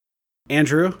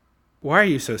Andrew, why are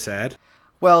you so sad?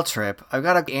 Well, Trip, I've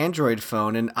got an Android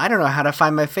phone, and I don't know how to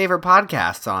find my favorite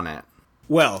podcasts on it.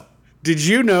 Well, did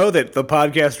you know that the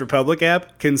Podcast Republic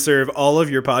app can serve all of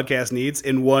your podcast needs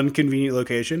in one convenient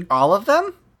location? All of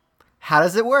them? How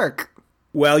does it work?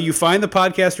 Well, you find the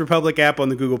Podcast Republic app on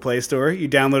the Google Play Store, you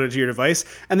download it to your device,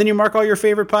 and then you mark all your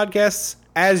favorite podcasts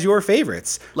as your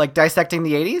favorites. Like Dissecting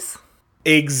the 80s?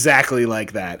 Exactly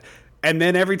like that. And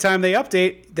then every time they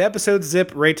update, the episodes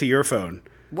zip right to your phone.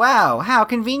 Wow, how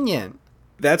convenient.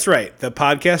 That's right, the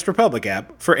Podcast Republic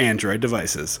app for Android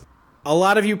devices. A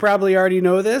lot of you probably already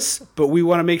know this, but we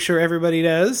want to make sure everybody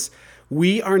does.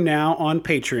 We are now on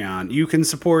Patreon. You can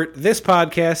support this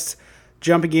podcast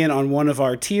jumping in on one of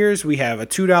our tiers. We have a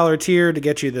 $2 tier to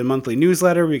get you the monthly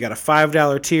newsletter. We got a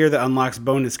 $5 tier that unlocks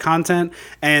bonus content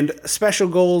and special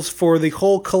goals for the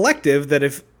whole collective that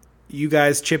if you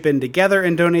guys chip in together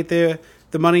and donate the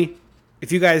money,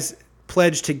 if you guys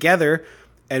pledge together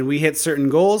and we hit certain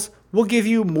goals, we'll give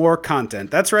you more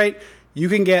content. That's right. You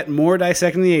can get more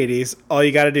Dissecting the 80s. All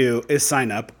you got to do is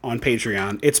sign up on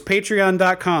Patreon. It's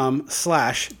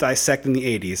patreon.com/dissecting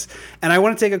the 80s. And I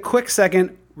want to take a quick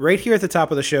second right here at the top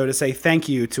of the show to say thank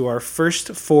you to our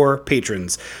first 4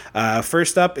 patrons.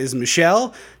 First up is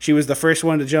Michelle. She was the first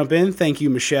one to jump in. Thank you,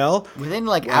 Michelle. Within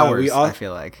hours, I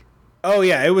feel like. Oh,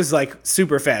 yeah, it was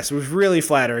super fast. It was really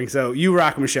flattering. So you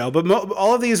rock, Michelle. But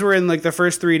all of these were in the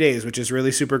first 3 days, which is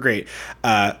really super great.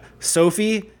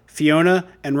 Sophie, Fiona,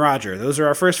 and Roger. Those are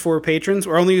our first 4 patrons.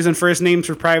 We're only using first names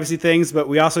for privacy things, but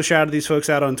we also shouted these folks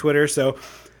out on Twitter. So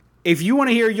if you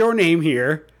want to hear your name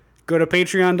here, go to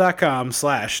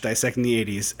patreon.com/dissecting the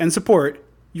 80s and support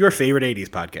your favorite 80s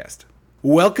podcast.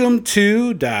 Welcome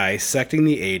to Dissecting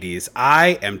the 80s.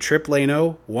 I am Trip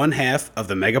Lano, one half of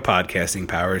the Mega Podcasting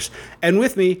Powers. And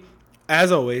with me,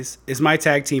 as always, is my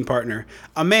tag team partner,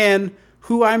 a man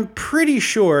who I'm pretty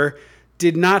sure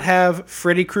did not have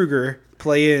Freddy Krueger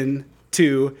play in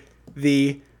to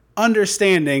the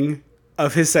understanding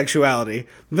of his sexuality,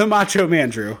 the Macho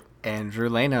Man Drew. Andrew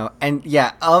Lano. And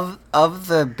yeah, of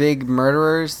the big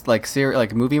murderers,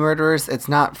 movie murderers, it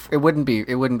wouldn't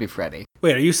be Freddy.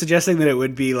 Wait, are you suggesting that it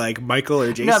would be Michael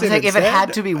or Jason? No, if it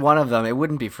had to be one of them, it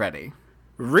wouldn't be Freddy.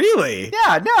 Really?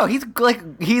 Yeah, no, his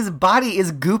body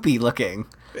is goopy looking.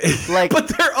 But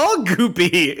they're all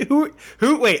goopy.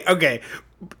 Who wait, okay.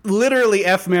 Literally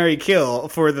F, Marry, Kill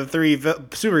for the 3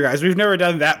 super guys. We've never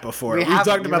done that before. We've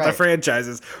talked about the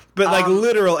franchises, but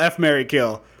literal F, Marry,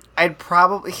 Kill. I'm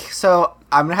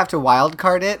gonna have to wild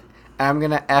card it, and I'm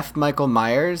gonna F Michael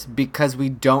Myers because we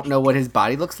don't know what his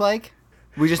body looks like.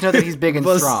 We just know that he's big and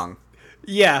strong.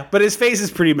 Yeah, but his face is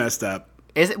pretty messed up.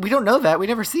 Is it? We don't know that. We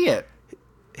never see it.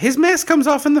 His mask comes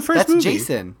off in the first movie. That's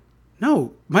Jason.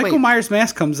 No, Michael Myers'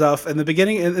 mask comes off in the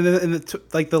beginning, in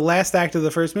the last act of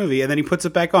the first movie, and then he puts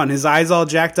it back on. His eyes all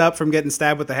jacked up from getting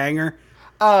stabbed with the hanger.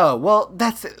 Oh, well,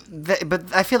 but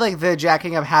I feel like the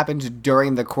jacking up happened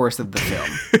during the course of the film.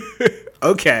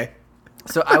 Okay.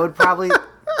 So I would probably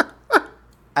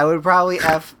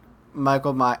F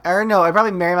Michael Myers. Or no, I'd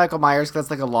probably marry Michael Myers because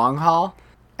that's a long haul.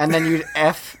 And then you'd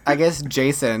F, I guess,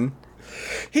 Jason.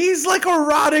 He's like a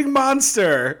rotting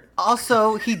monster.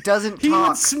 Also, he doesn't talk. He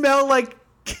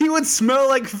would smell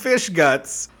like fish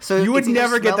guts. So you would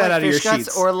never get that out of your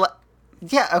sheets.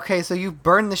 Yeah, okay, so you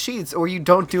burn the sheets or you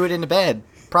don't do it in a bed.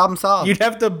 Problem solved. You'd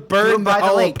have to burn the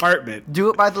whole apartment. Do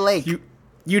it by the lake.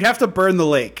 You'd have to burn the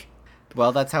lake.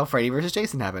 Well, that's how Freddy vs.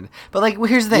 Jason happened. But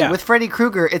here's the thing. Yeah. With Freddy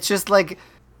Krueger, it's just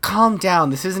calm down.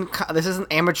 This isn't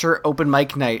amateur open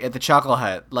mic night at the Chocolate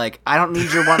Hut. I don't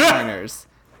need your one-liners.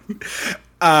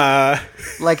 The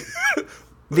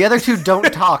other 2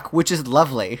 don't talk, which is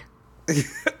lovely.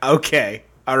 Okay.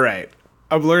 All right.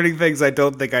 I'm learning things I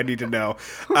don't think I need to know.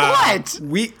 What?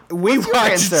 We What's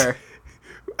watched. Your answer?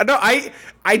 No, I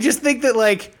just think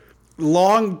that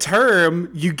long term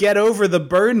you get over the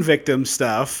burn victim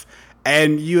stuff,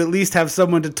 and you at least have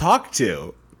someone to talk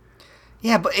to.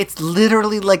 Yeah, but it's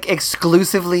literally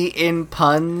exclusively in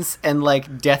puns and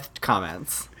death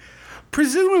comments.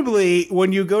 Presumably,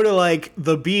 when you go to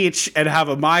the beach and have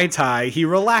a Mai Tai, he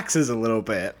relaxes a little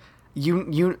bit.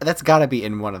 You that's got to be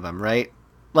in one of them, right?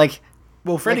 Well,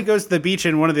 Freddy goes to the beach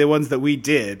in one of the ones that we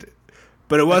did,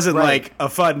 but it wasn't a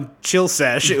fun chill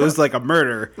sesh. It was a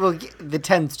murder. Well, it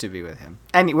tends to be with him.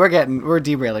 And we're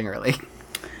derailing early.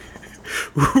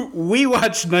 We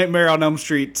watched Nightmare on Elm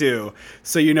Street 2,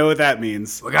 so you know what that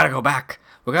means. We gotta go back.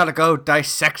 We gotta go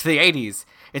dissect the 80s.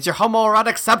 It's your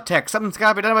homoerotic subtext. Something's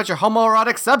gotta be done about your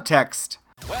homoerotic subtext.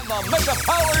 When the mega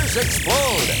powers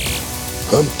explode.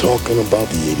 I'm talking about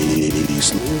the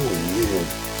 80s. Oh, yeah.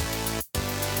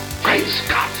 Great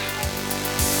Scott!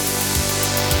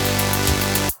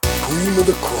 cream of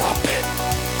the crop.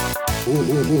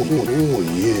 Oh,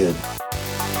 yeah.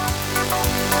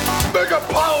 Mega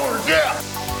powers, yeah!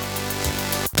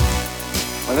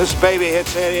 When this baby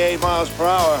hits 88 miles per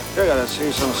hour, you're gonna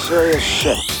see some serious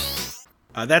shit.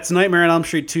 That's Nightmare on Elm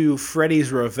Street 2: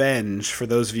 Freddy's Revenge, for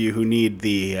those of you who need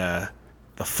the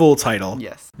full title.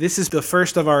 Yes. This is the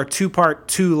first of our two-part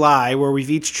 2 lie, where we've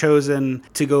each chosen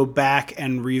to go back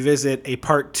and revisit a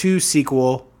part 2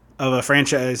 sequel of a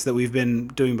franchise that we've been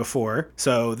doing before.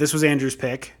 So this was Andrew's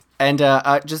pick. And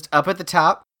just up at the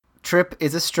top, Trip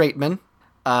is a straight man.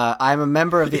 I'm a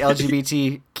member of the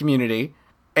LGBTQ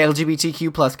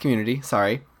plus community,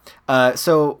 sorry.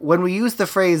 So when we use the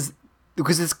phrase,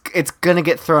 because it's gonna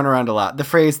get thrown around a lot, the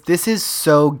phrase, "this is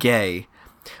so gay,"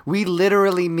 we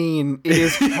literally mean it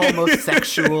is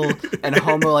homosexual and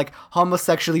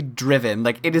homosexually driven.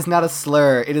 Like, it is not a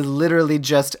slur. It is literally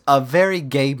just a very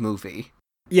gay movie.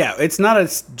 Yeah, it's not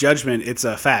a judgment, it's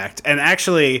a fact. And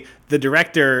actually, the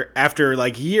director, after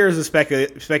like years of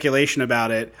speculation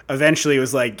about it, eventually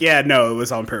was like, yeah, no, it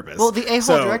was on purpose. Well, the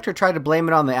a-hole director tried to blame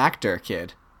it on the actor,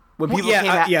 kid. When people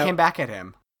came back at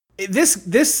him.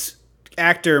 This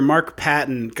actor, Mark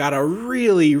Patton, got a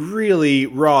really, really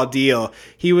raw deal.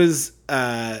 He was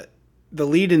the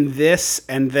lead in this,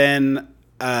 and then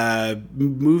a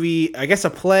movie, I guess a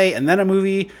play, and then a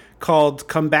movie called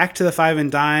Come Back to the Five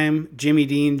and Dime, Jimmy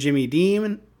Dean.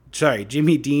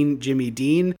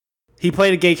 He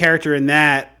played a gay character in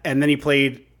that, and then he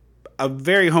played a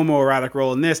very homoerotic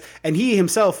role in this, and he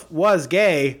himself was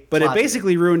gay, but it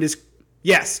basically ruined his...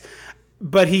 Yes,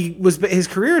 but his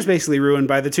career is basically ruined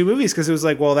by the 2 movies, because it was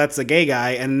like, well, that's a gay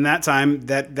guy, and that time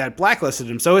that blacklisted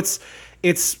him. So it's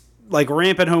like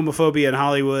rampant homophobia in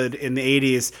Hollywood in the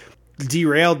 80s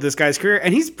derailed this guy's career,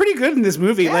 and he's pretty good in this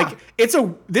movie. Yeah. Like,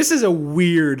 this is a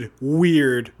weird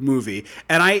movie,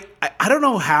 and I don't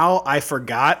know how I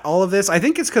forgot all of this. I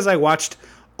think it's because I watched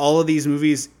all of these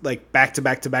movies like back to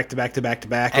back in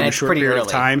a short period of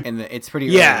time. And it's pretty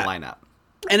early in the lineup.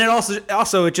 And it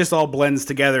also it just all blends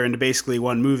together into basically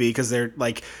one movie, because they're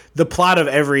like the plot of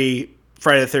every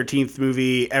Friday the 13th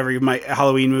movie, every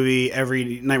Halloween movie,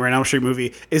 every Nightmare on Elm Street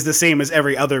movie is the same as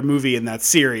every other movie in that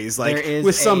series, like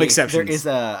with some exceptions. There is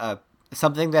a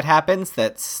something that happens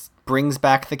that brings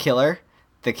back the killer.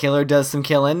 The killer does some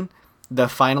killing. The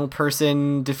final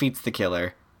person defeats the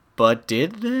killer. But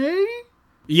did they?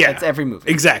 Yeah. That's every movie.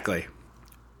 Exactly.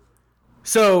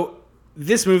 So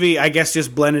this movie, I guess,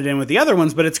 just blended in with the other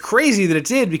ones, but it's crazy that it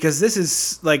did, because this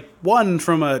is like, one,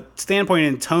 from a standpoint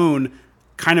in tone,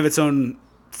 kind of its own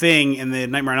thing in the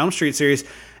Nightmare on Elm Street series,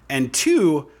 and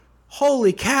 2,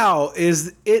 holy cow,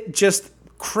 is it just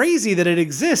crazy that it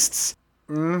exists.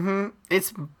 Mm-hmm.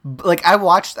 It's like, I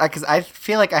watched, because I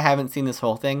feel like I haven't seen this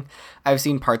whole thing. I've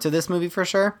seen parts of this movie for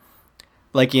sure,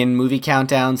 like in movie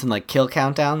countdowns and like kill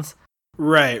countdowns.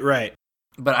 Right.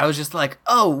 But I was just like,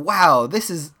 oh wow,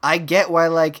 I get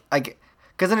why,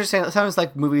 because I understand sometimes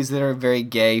like movies that are very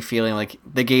gay, feeling like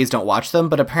the gays don't watch them,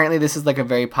 but apparently this is like a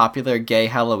very popular gay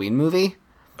Halloween movie.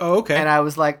 Oh, okay. And I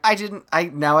was like,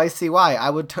 now I see why.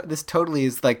 This totally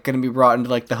is like going to be brought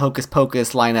into like the Hocus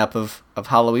Pocus lineup of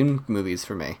Halloween movies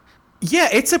for me. Yeah,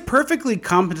 it's a perfectly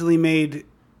competently made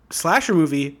slasher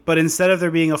movie, but instead of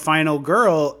there being a final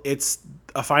girl, it's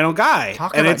a final guy.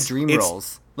 Talk about dream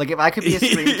roles. Like, if I could be a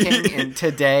Scream King and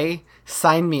today,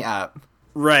 sign me up.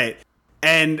 Right.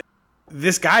 And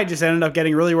this guy just ended up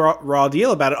getting a really raw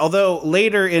deal about it. Although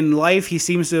later in life, he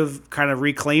seems to have kind of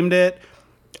reclaimed it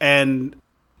and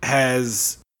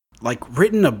has like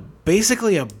written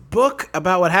basically a book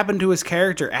about what happened to his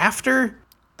character after.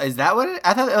 Is that what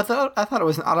I thought it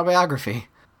was an autobiography.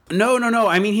 No.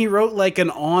 I mean, he wrote like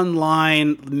an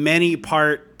online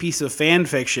many-part piece of fan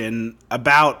fiction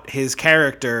about his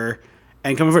character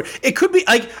and coming forward. It could be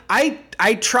like,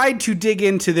 I tried to dig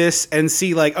into this and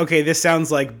see like, okay, this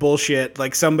sounds like bullshit,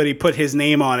 like somebody put his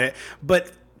name on it,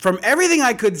 but from everything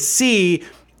I could see,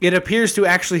 it appears to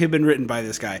actually have been written by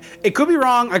this guy. It could be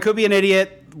wrong, I could be an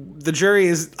idiot, the jury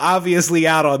is obviously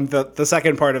out on the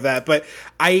second part of that, but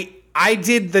I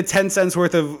did the 10 cents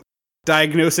worth of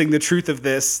diagnosing the truth of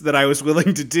this that I was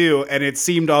willing to do, and it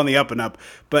seemed on the up and up.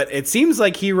 But it seems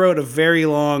like he wrote a very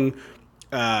long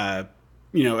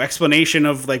explanation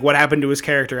of like what happened to his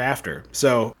character after.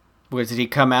 So, did he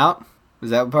come out? Was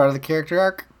that part of the character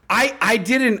arc? I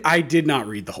did not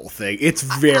read the whole thing. It's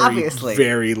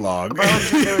very long.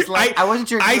 I wasn't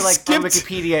sure if like on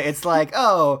Wikipedia it's like,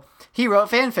 oh, he wrote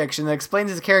fan fiction that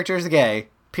explains his character is gay.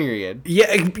 Period.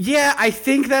 Yeah, I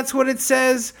think that's what it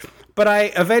says. But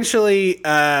I eventually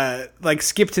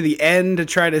skipped to the end to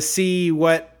try to see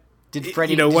what did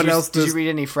Freddy. what else? Did you read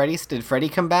any Freddy's? Did Freddy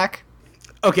come back?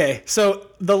 Okay, so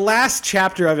the last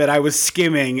chapter of it, I was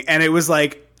skimming, and it was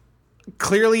like,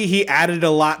 clearly he added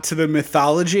a lot to the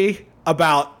mythology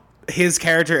about his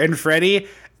character and Freddy.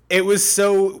 It was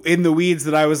so in the weeds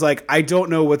that I was like, I don't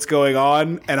know what's going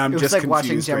on, and I'm just like confused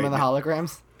watching Gem right of the now.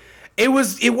 Holograms. It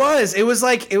was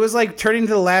like turning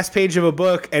to the last page of a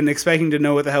book and expecting to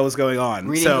know what the hell was going on.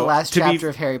 Reading the last chapter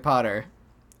of Harry Potter.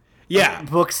 Yeah.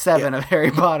 Book 7 of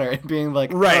Harry Potter, and being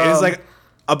like, Right. It's like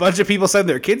a bunch of people send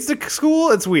their kids to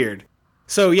school. It's weird.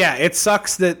 So yeah, it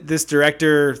sucks that this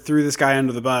director threw this guy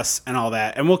under the bus and all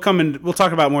that. And we'll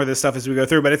talk about more of this stuff as we go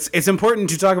through. But it's important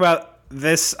to talk about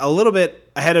this a little bit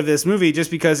ahead of this movie,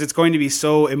 just because it's going to be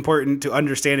so important to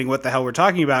understanding what the hell we're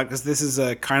talking about. Because this is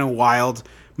a kind of wild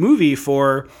movie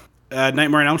for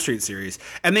Nightmare on Elm Street series,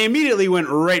 and they immediately went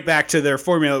right back to their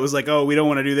formula. It was like, oh, we don't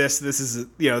want to do this. This is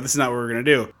not what we're gonna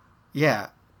do. Yeah,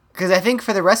 because I think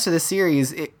for the rest of the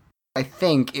series, I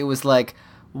think it was like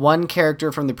one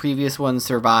character from the previous one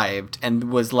survived and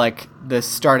was like the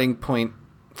starting point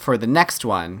for the next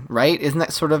one, right? Isn't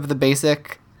that sort of the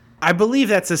basic? I believe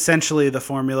that's essentially the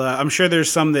formula. I'm sure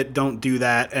there's some that don't do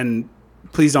that, and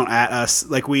please don't at us.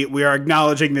 Like we are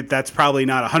acknowledging that that's probably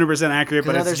not 100% accurate,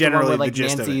 but it's generally the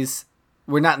gist of it.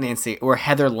 We're not Nancy, or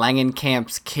Heather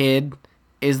Langenkamp's kid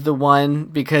is the one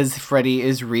because Freddy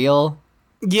is real.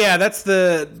 Yeah, that's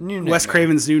the Wes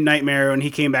Craven's new Nightmare, when he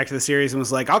came back to the series and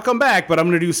was like, I'll come back, but I'm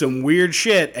going to do some weird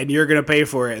shit, and you're going to pay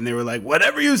for it. And they were like,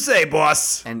 whatever you say,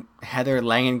 boss. And Heather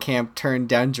Langenkamp turned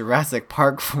down Jurassic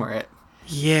Park for it.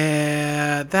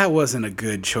 Yeah, that wasn't a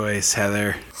good choice,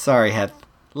 Heather. Sorry, Heath.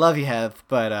 Love you, Heath,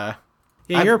 but...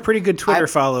 yeah, you're a pretty good Twitter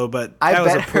follow, but that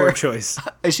was a poor choice.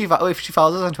 Is she follows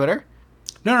us on Twitter?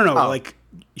 No. Oh. Like,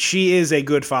 she is a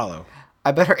good follow.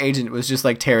 I bet her agent was just,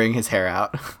 like, tearing his hair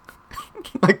out.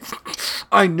 Like,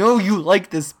 I know you like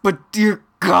this, but dear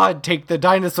God, take the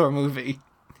dinosaur movie.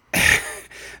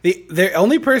 The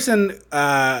only person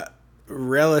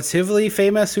relatively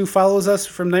famous who follows us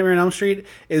from Nightmare on Elm Street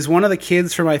is one of the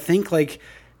kids from, I think, like,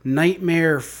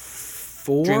 Nightmare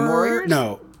 4? Dream Warriors?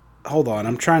 No. Hold on.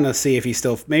 I'm trying to see if he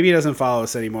still... Maybe he doesn't follow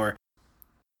us anymore.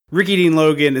 Ricky Dean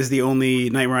Logan is the only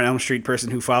Nightmare on Elm Street person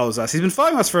who follows us. He's been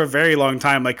following us for a very long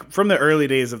time, like from the early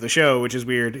days of the show, which is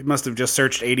weird. He must have just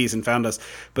searched 80s and found us.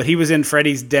 But he was in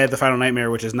Freddy's Dead, The Final Nightmare,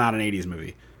 which is not an 80s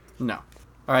movie. No. All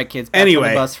right, kids. Back on the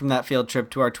bus from that field trip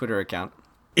to our Twitter account.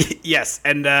 Yes,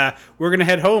 and we're going to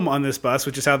head home on this bus,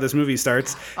 which is how this movie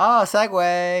starts. Oh,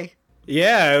 segue.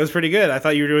 Yeah, it was pretty good. I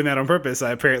thought you were doing that on purpose.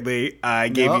 I apparently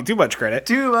gave you too much credit.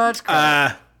 Too much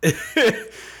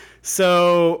credit.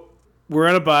 So we're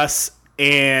on a bus,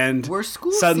 and were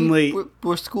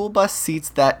school bus seats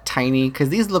that tiny? Because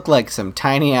these look like some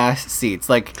tiny ass seats.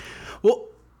 Like, well,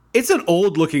 it's an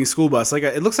old looking school bus. Like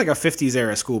it looks like a 50s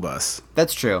era school bus.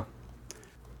 That's true.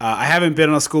 I haven't been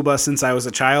on a school bus since I was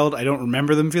a child. I don't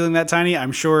remember them feeling that tiny.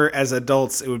 I'm sure as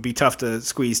adults it would be tough to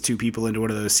squeeze two people into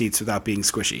one of those seats without being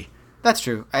squishy. That's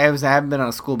true. I haven't been on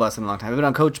a school bus in a long time. I've been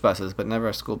on coach buses, but not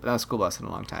a school bus in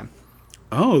a long time.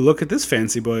 Oh, look at this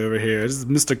fancy boy over here. This is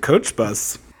Mr. Coach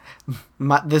Bus.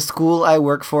 The school I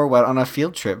work for went on a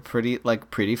field trip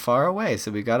pretty far away, so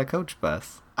we got a coach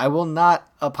bus. I will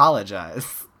not apologize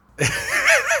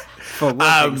for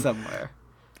working somewhere.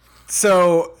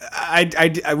 So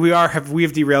we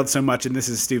have derailed so much, and this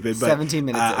is stupid. But 17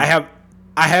 minutes.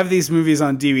 I have these movies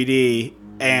on DVD,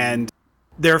 and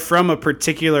they're from a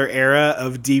particular era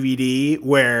of DVD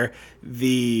where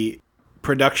the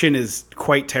production is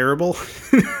quite terrible.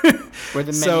 Where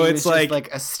the menu is just like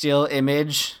a still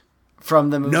image from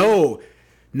the movie?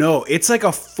 No, it's like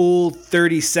a full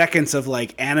 30 seconds of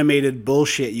like animated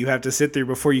bullshit you have to sit through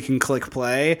before you can click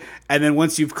play. And then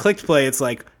once you've clicked play, it's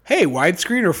like, hey,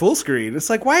 widescreen or full screen? It's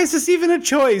like, why is this even a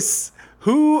choice?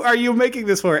 Who are you making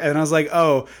this for? And I was like,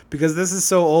 oh, because this is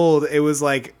so old. It was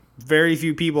like very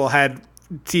few people had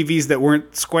TVs that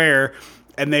weren't square,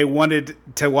 and they wanted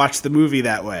to watch the movie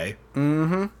that way.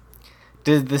 Mm-hmm.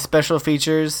 Did the special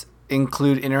features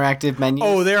include interactive menus?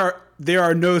 Oh, there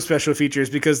are no special features,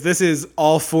 because this is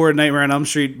all four Nightmare on Elm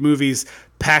Street movies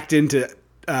packed into...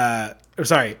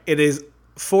 it is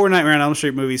four Nightmare on Elm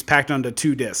Street movies packed onto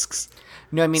 2 discs.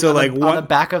 No, I mean, so on the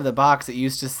back of the box, it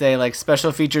used to say, like,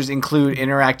 special features include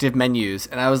interactive menus.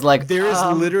 And I was like, there is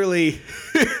literally...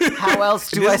 how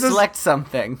else do I select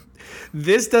something?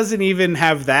 This doesn't even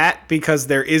have that, because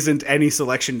there isn't any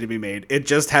selection to be made. It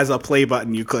just has a play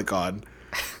button you click on.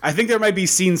 I think there might be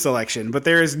scene selection, but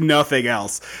there is nothing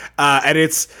else.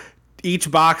 And each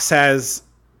box has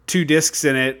 2 discs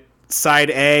in it. Side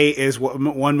A is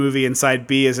one movie, and side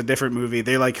B is a different movie.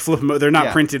 They like flip them. They're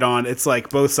not printed on. It's like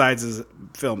both sides is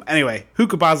film. Anyway, who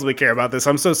could possibly care about this?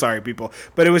 I'm so sorry, people.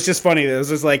 But it was just funny. It was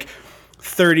just like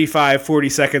 35, 40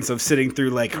 seconds of sitting through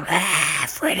like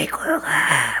Freddy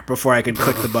Krueger before I could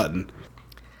click the button.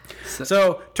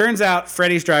 So turns out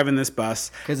Freddy's driving this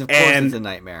bus. Because of course it's a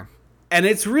nightmare. And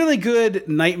it's really good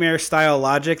nightmare style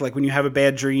logic, like when you have a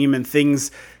bad dream and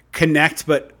things connect,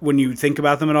 but when you think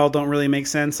about them at all, don't really make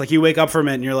sense. Like you wake up from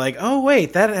it and you're like, oh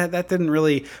wait, that didn't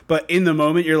really. But in the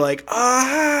moment, you're like,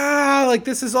 like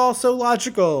this is all so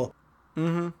logical.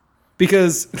 Mm-hmm.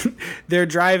 Because they're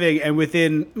driving, and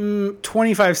within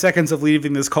 25 seconds of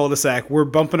leaving this cul-de-sac, we're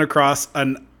bumping across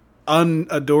an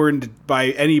unadorned by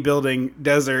any building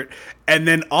desert, and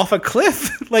then off a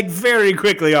cliff, like very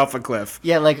quickly off a cliff.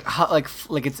 Yeah, like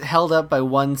it's held up by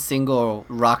one single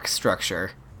rock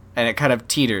structure, and it kind of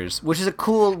teeters, which is a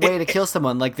cool way to kill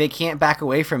someone. Like they can't back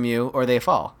away from you, or they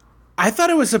fall. I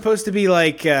thought it was supposed to be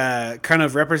like kind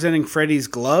of representing Freddy's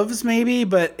gloves, maybe,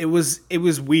 but it was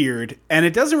weird, and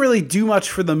it doesn't really do much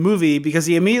for the movie because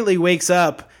he immediately wakes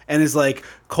up and is like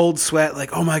cold sweat, like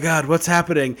oh my god, what's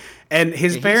happening? And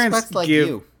his parents like give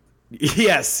you.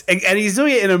 Yes, and he's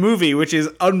doing it in a movie, which is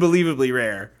unbelievably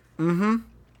rare.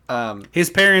 Mm-hmm.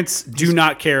 His parents do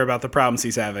not care about the problems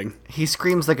he's having. He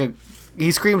screams like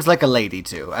a lady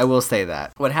too. I will say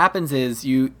that. What happens is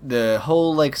the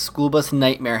whole like school bus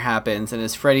nightmare happens, and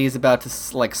as Freddy is about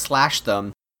to like slash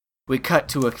them, we cut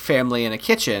to a family in a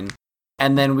kitchen,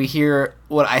 and then we hear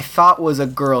what I thought was a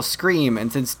girl scream.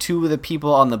 And since two of the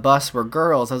people on the bus were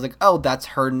girls, I was like, oh, that's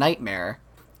her nightmare.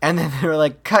 And then they were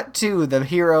like, cut to the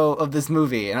hero of this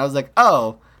movie, and I was like,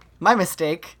 oh, my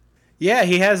mistake. Yeah,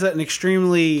 he has an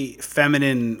extremely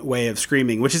feminine way of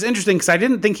screaming, which is interesting because I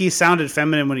didn't think he sounded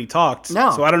feminine when he talked.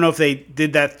 No. So I don't know if they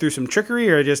did that through some trickery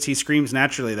or just he screams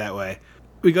naturally that way.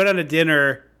 We go down to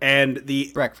dinner and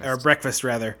breakfast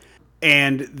rather,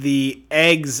 and the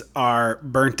eggs are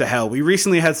burnt to hell. We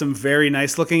recently had some very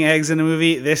nice looking eggs in a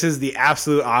movie. This is the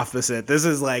absolute opposite. This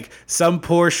is like some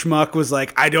poor schmuck was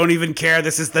like, I don't even care.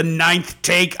 This is the 9th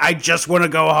take. I just want to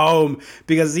go home,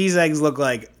 because these eggs look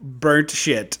like burnt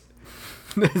shit.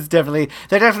 They're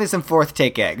definitely some 4th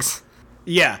take eggs.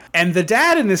 Yeah, and the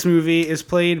dad in this movie is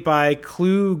played by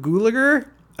Clu Gulager.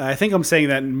 I think I'm saying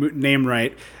that name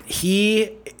right.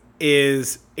 He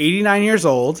is 89 years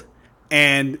old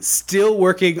and still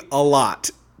working a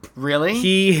lot.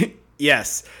 Really?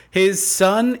 Yes. His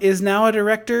son is now a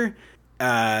director.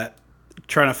 Trying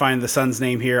to find the son's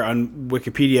name here on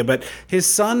Wikipedia, but his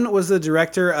son was the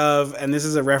director of, and this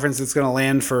is a reference that's going to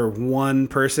land for one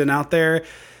person out there,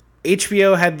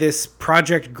 HBO had this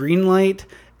Project Greenlight,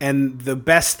 and the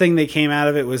best thing that came out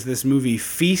of it was this movie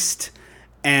Feast,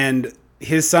 and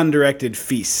his son directed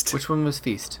Feast. Which one was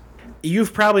Feast?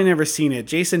 You've probably never seen it.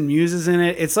 Jason Mewes is in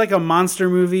it. It's like a monster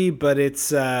movie, but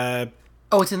it's... Oh,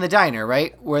 it's in the diner,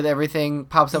 right? Where everything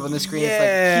pops up on the screen. Yeah.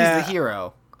 It's like, he's the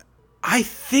hero. I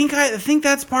think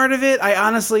that's part of it. I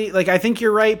honestly, I think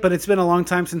you're right, but it's been a long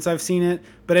time since I've seen it.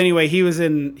 But anyway, he was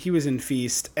in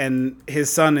Feast, and his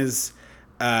son is...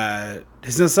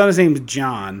 his son's name is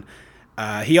John.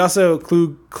 He also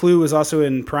Clue was also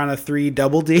in Piranha 3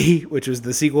 Double D, which was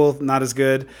the sequel, not as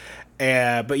good.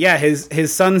 But yeah,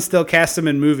 his son still casts him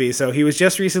in movies. So he was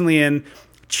just recently in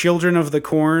Children of the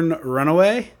Corn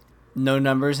Runaway. No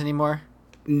numbers anymore.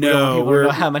 No, we don't know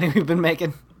how many we've been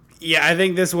making. Yeah, I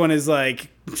think this one is like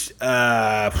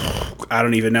I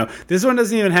don't even know. This one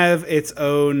doesn't even have its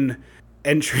own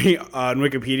entry on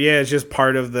Wikipedia. It's just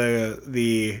part of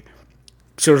the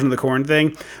Children of the Corn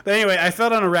thing. But anyway, I fell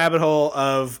down a rabbit hole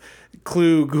of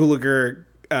Clu Gulager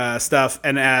stuff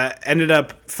and ended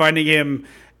up finding him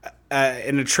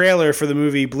in a trailer for the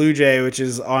movie Blue Jay, which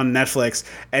is on Netflix.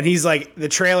 And he's like, the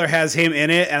trailer has him in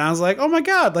it, and I was like, oh my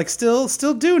god, like still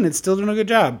doing it, still doing a good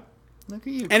job. Look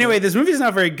at you. Anyway, this movie's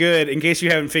not very good, in case you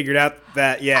haven't figured out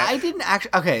that yet. I didn't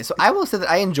actually... Okay, so I will say that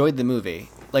I enjoyed the movie.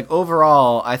 Like,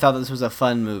 overall, I thought this was a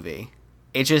fun movie.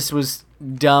 It just was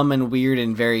dumb and weird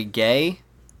and very gay.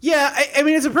 Yeah, I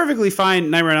mean, it's a perfectly fine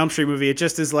Nightmare on Elm Street movie. It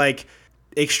just is, like,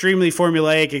 extremely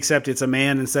formulaic, except it's a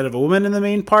man instead of a woman in the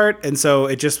main part. And so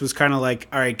it just was kind of like,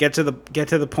 all right, get to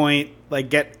the point.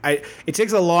 Like, it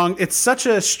takes a long... It's such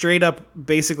a straight-up,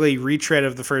 basically, retread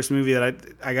of the first movie that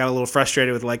I got a little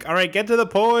frustrated with, like, all right, get to the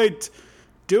point.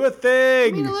 Do a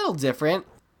thing. I mean, a little different.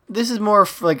 This is more,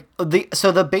 like...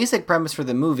 the basic premise for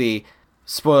the movie,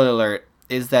 spoiler alert,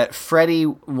 is that Freddy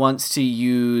wants to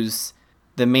use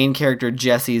the main character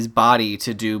Jesse's body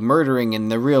to do murdering in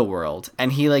the real world,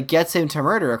 and he like gets him to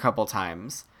murder a couple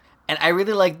times. And I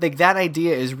really like that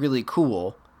idea is really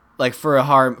cool, like for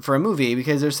a movie,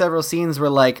 because there's several scenes where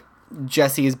like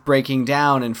Jesse is breaking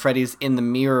down and Freddy's in the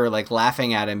mirror like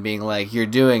laughing at him, being like, "You're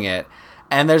doing it,"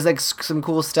 and there's like some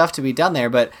cool stuff to be done there.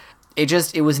 But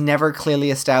It was never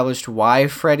clearly established why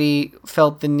Freddy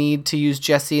felt the need to use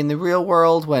Jesse in the real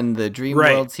world when the dream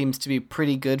world seems to be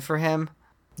pretty good for him.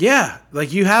 Yeah,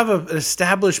 like you have an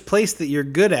established place that you're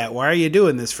good at. Why are you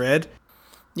doing this, Fred?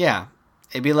 Yeah.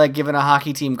 It'd be like giving a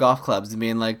hockey team golf clubs and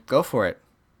being like, go for it.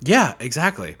 Yeah,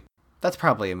 exactly. That's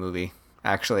probably a movie,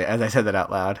 actually, as I said that out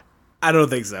loud. I don't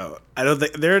think so. I don't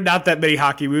think there are not that many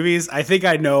hockey movies. I think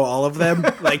I know all of them.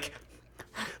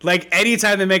 like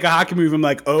anytime they make a hockey movie, I'm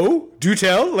like, oh, do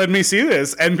tell, let me see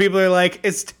this. And people are like,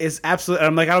 it's absolute.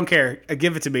 I'm like, I don't care.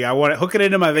 Give it to me. I want it. Hook it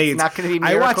into my veins. It's not going to be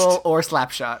Miracle or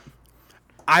Slapshot.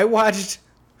 I watched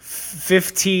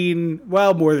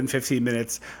more than 15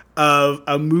 minutes of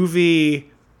a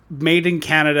movie made in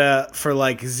Canada for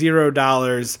like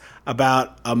 $0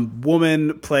 about a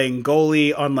woman playing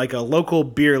goalie on like a local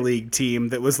beer league team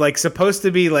that was like supposed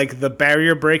to be like the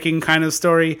barrier breaking kind of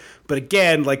story. But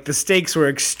again, like the stakes were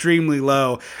extremely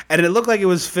low and it looked like it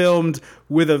was filmed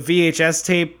with a VHS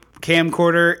tape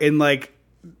camcorder in like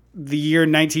the year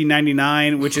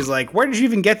 1999, which is like, where did you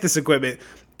even get this equipment?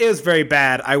 It was very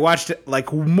bad. I watched it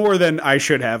like more than I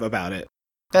should have about it.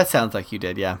 That sounds like you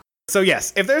did, yeah. So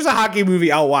yes, if there's a hockey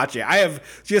movie, I'll watch it. I have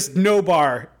just no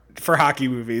bar for hockey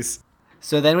movies.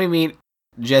 So then we meet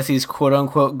Jesse's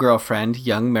quote-unquote girlfriend,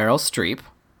 young Meryl Streep.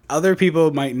 Other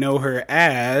people might know her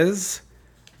as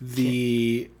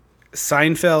the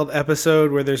Seinfeld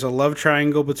episode where there's a love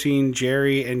triangle between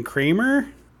Jerry and Kramer.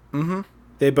 Mm-hmm.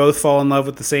 They both fall in love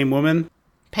with the same woman.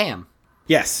 Pam.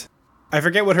 Yes. I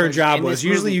forget what her job was.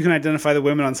 Usually you can identify the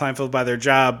women on Seinfeld by their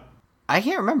job. I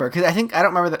can't remember because I don't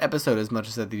remember that episode as much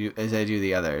as I do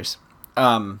the others.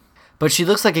 But she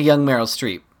looks like a young Meryl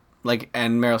Streep,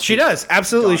 and Meryl Streep. She does,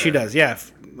 absolutely, daughter. She does. Yeah,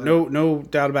 no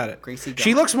doubt about it. Gracie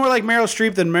she looks more like Meryl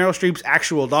Streep than Meryl Streep's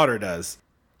actual daughter does.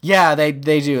 Yeah, they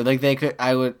do. Like they could,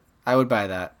 I would buy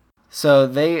that. So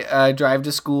they drive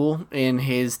to school in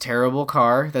his terrible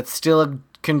car. That's still a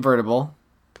convertible.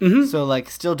 Mm-hmm. So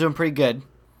still doing pretty good.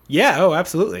 Yeah. Oh,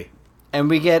 absolutely. And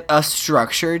we get a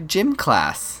structured gym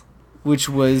class. Which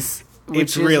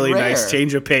it's really rare. Nice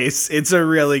change of pace. It's a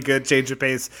really good change of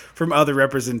pace from other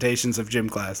representations of gym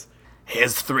class.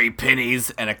 Here's 3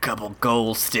 pennies and a couple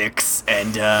goal sticks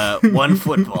and 1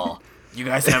 football. You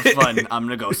guys have fun. I'm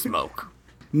gonna go smoke.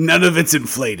 None of it's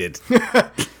inflated.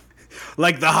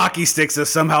 Like the hockey sticks are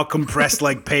somehow compressed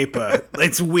like paper.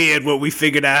 It's weird what we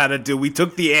figured out how to do. We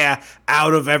took the air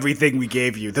out of everything we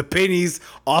gave you. The pennies,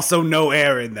 also no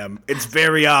air in them. It's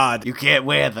very odd. You can't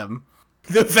wear them.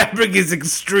 The fabric is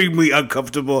extremely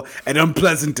uncomfortable and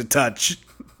unpleasant to touch.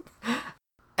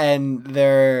 And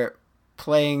they're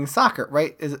playing soccer,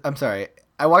 right? I'm sorry.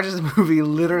 I watched this movie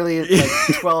literally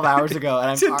 12 hours ago.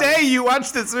 And Today you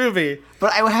watched this movie.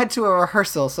 But I had to a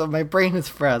rehearsal, so my brain is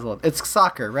frazzled. It's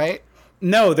soccer, right?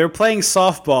 No, they're playing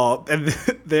softball.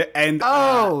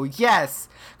 Yes.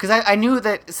 Because I knew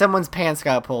that someone's pants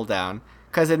got pulled down.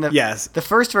 Because in the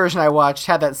first version I watched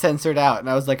had that censored out, and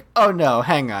I was like, oh no,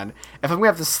 hang on. If I'm going to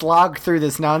have to slog through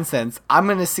this nonsense, I'm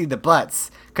going to see the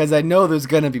butts, because I know there's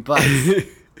going to be butts.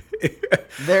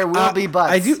 There will be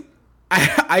butts.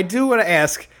 I do want to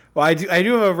ask, well, I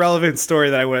do have a relevant story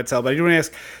that I want to tell, but I do want to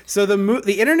ask, so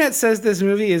the internet says this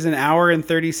movie is 1 hour and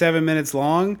 37 minutes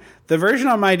long. The version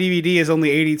on my DVD is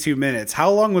only 82 minutes.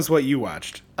 How long was what you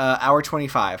watched? Hour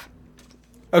 25.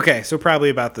 Okay, so probably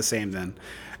about the same then.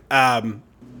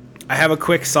 I have a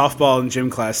quick softball and gym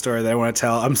class story that I want to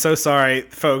tell. I'm so sorry,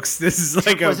 folks. This is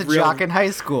like was a jock in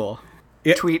high school.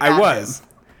 Yeah, Tweet I was. Him.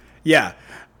 Yeah,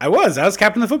 I was. I was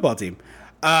captain of the football team.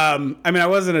 I mean, I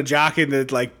wasn't a jock in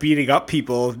the beating up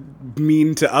people,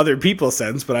 mean to other people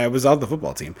sense, but I was on the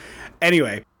football team.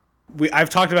 Anyway, I've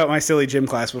talked about my silly gym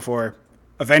class before.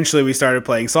 Eventually, we started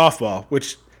playing softball,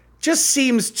 which just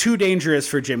seems too dangerous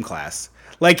for gym class.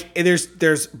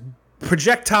 There's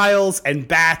projectiles and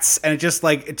bats, and it's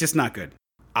just not good.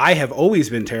 I have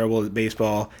always been terrible at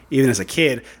baseball, even as a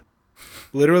kid.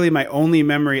 Literally, my only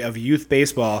memory of youth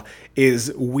baseball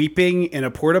is weeping in a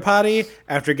porta potty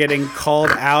after getting called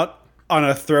out on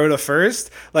a throw to first.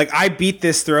 I beat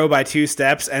this throw by 2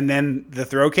 steps, and then the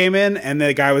throw came in, and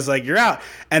the guy was like, "You're out."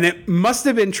 And it must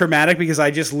have been traumatic because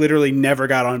I just literally never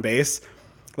got on base.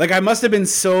 I must have been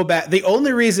so bad. The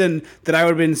only reason that I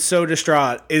would have been so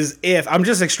distraught is if, I'm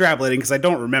just extrapolating because I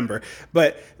don't remember,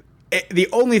 but the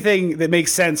only thing that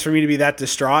makes sense for me to be that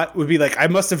distraught would be like I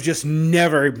must have just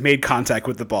never made contact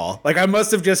with the ball. Like I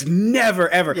must have just never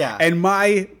ever. Yeah. And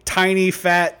my tiny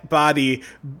fat body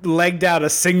legged out a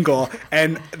single,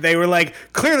 and they were like,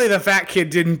 clearly the fat kid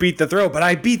didn't beat the throw, but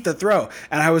I beat the throw,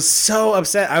 and I was so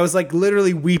upset. I was like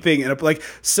literally weeping and like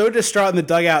so distraught in the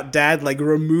dugout. Dad like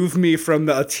removed me from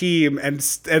the team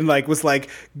and like was like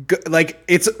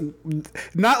it's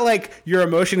not like your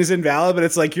emotion is invalid, but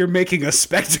it's like you're making a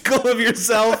spectacle of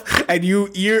yourself, and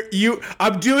you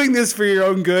I'm doing this for your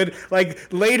own good.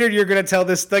 Like later you're gonna tell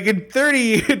this, like in 20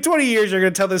 years you're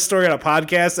gonna tell this story on a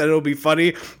podcast and it'll be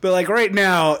funny, but like right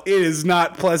now it is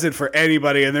not pleasant for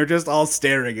anybody, and they're just all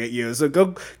staring at you. So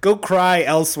go cry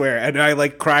elsewhere. And I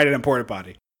like cried in a porta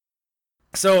potty.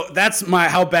 So that's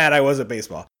how bad I was at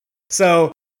baseball.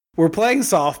 So we're playing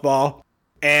softball,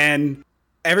 and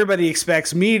everybody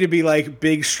expects me to be like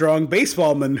big, strong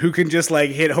baseballman who can just like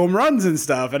hit home runs and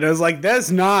stuff. And I was like, that's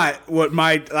not what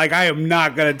I am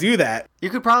not going to do that.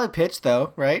 You could probably pitch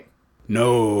though, right?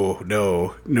 No.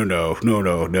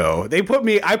 They put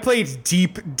me, I played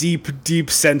deep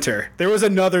center. There was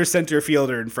another center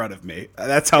fielder in front of me.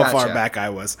 That's how far back I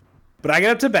was. But I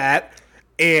get up to bat,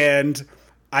 and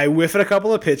I whiff at a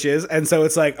couple of pitches, and so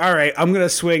it's like, all right, I'm going to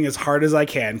swing as hard as I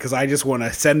can because I just want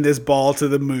to send this ball to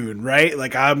the moon, right?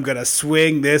 Like, I'm going to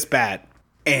swing this bat.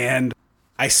 And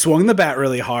I swung the bat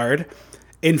really hard.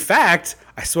 In fact,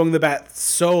 I swung the bat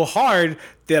so hard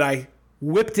that I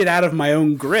whipped it out of my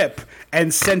own grip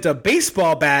and sent a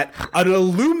baseball bat, an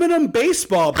aluminum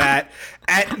baseball bat,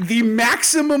 at the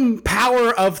maximum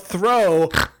power of throw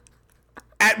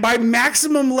at my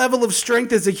maximum level of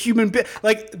strength as a human being.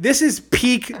 Like, this is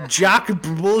peak jock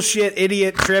bullshit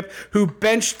idiot Trip who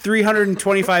benched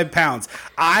 325 pounds.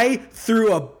 I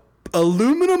threw a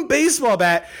aluminum baseball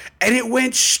bat, and it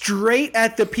went straight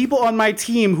at the people on my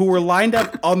team who were lined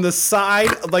up on the side,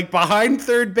 like behind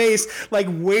third base, like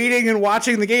waiting and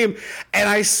watching the game. And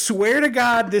I swear to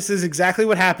God, this is exactly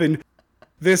what happened.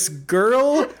 This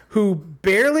girl who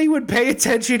barely would pay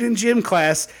attention in gym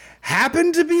class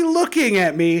happened to be looking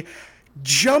at me,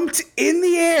 jumped in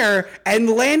the air, and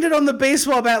landed on the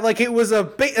baseball bat like it was a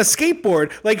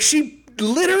skateboard. Like, she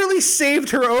literally saved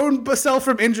her own self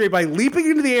from injury by leaping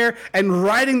into the air and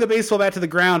riding the baseball bat to the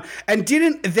ground, and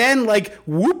didn't then like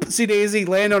whoopsie daisy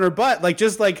land on her butt, like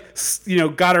just like, you know,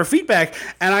 got her feet back.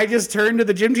 And I just turned to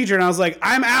the gym teacher and I was like,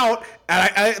 I'm out.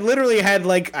 And I literally had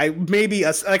like, I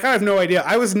have no idea.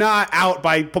 I was not out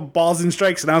by balls and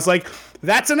strikes, and I was like,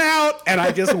 that's an out. And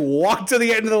I just walked to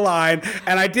the end of the line,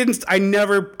 and I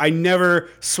never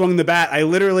swung the bat. I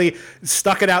literally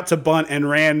stuck it out to bunt and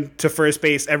ran to first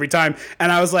base every time. And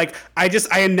I was like, I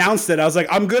announced it. I was like,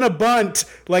 I'm going to bunt.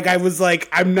 Like, I was like,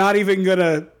 I'm not even going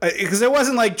to, because it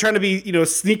wasn't like trying to be, you know,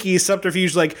 sneaky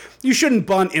subterfuge. Like, you shouldn't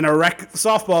bunt in a rec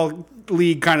softball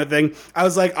league kind of thing. I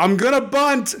was like, I'm gonna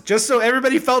bunt just so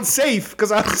everybody felt safe,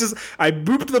 because I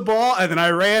booped the ball and then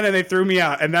I ran and they threw me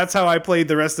out, and that's how I played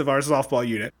the rest of our softball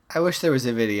unit. I wish there was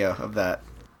a video of that.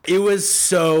 It was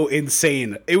so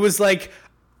insane. It was like,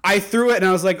 I threw it and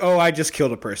I was like, oh, I just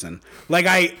killed a person. Like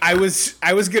I was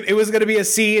good. It was gonna be a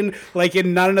scene like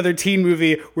in Not Another Teen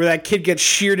Movie where that kid gets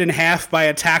sheared in half by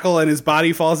a tackle and his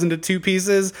body falls into two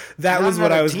pieces. That was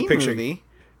what I was picturing. Movie?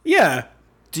 Yeah.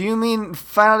 Do you mean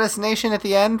Final Destination at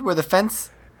the end, where the fence?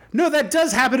 No, that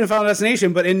does happen in Final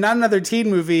Destination, but in Not Another Teen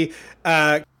Movie,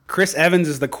 Chris Evans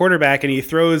is the quarterback, and he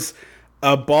throws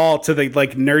a ball to the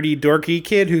like nerdy dorky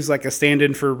kid who's like a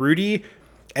stand-in for Rudy,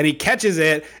 and he catches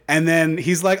it, and then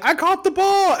he's like, I caught the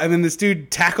ball, and then this dude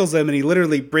tackles him, and he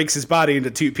literally breaks his body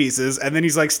into two pieces, and then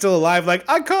he's like still alive, like,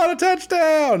 I caught a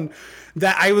touchdown.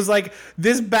 That I was like,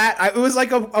 this bat, it was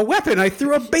like a weapon. I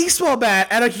threw a baseball bat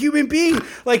at a human being.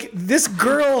 Like, this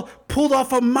girl pulled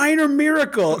off a minor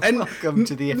miracle. And welcome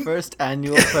to the first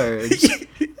annual purge.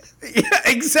 Yeah,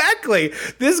 exactly.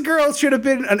 This girl should have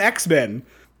been an X-Men.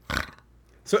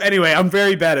 So anyway, I'm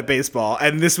very bad at baseball,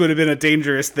 and this would have been a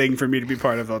dangerous thing for me to be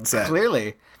part of on set.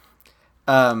 Clearly.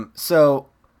 So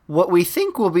what we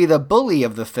think will be the bully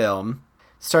of the film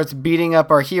starts beating up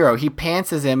our hero. He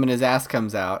pantses him and his ass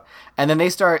comes out. And then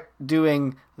they start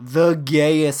doing the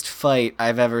gayest fight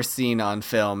I've ever seen on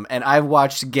film. And I've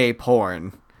watched gay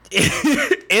porn.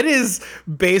 It is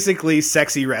basically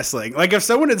sexy wrestling. Like, if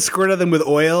someone had squirted them with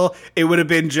oil, it would have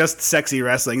been just sexy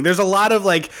wrestling. There's a lot of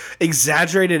like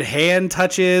exaggerated hand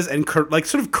touches and like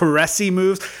sort of caressy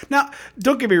moves. Now,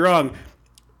 don't get me wrong.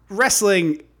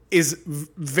 Wrestling is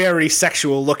very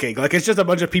sexual looking. Like, it's just a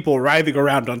bunch of people writhing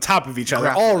around on top of each other.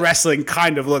 All wrestling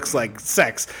kind of looks like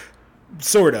sex,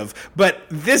 sort of. But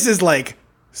this is like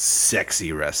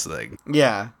sexy wrestling.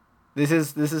 Yeah. This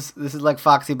is like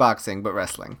Foxy boxing, but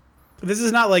wrestling. This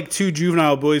is not like two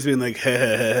juvenile boys being like,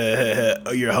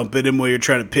 oh, you're humping him while you're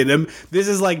trying to pin him. This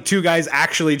is like two guys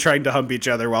actually trying to hump each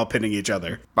other while pinning each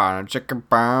other. That's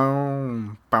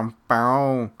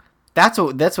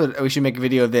what we should make a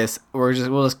video of this.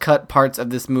 We'll just cut parts of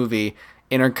this movie,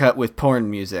 intercut with porn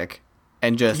music,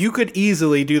 and just... You could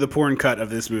easily do the porn cut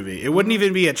of this movie. It wouldn't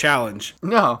even be a challenge.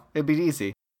 No, it'd be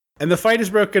easy. And the fight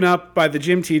is broken up by the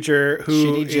gym teacher,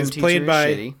 who is played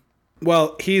by... Shitty.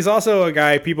 Well, he's also a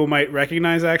guy people might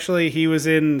recognize, actually. He was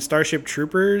in Starship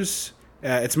Troopers.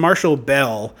 It's Marshall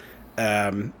Bell.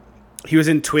 He was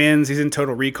in Twins. He's in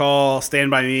Total Recall,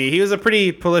 Stand By Me. He was a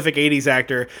pretty prolific 80s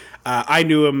actor. I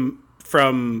knew him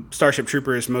from Starship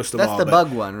Troopers most of all. That's the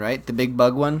bug one, right? The big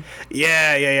bug one?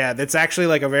 Yeah. That's actually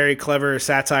like a very clever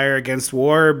satire against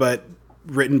war, but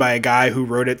written by a guy who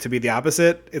wrote it to be the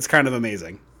opposite. It's kind of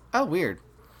amazing. Oh, weird.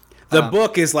 The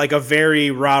book is like a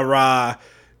very rah-rah,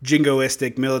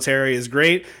 jingoistic military is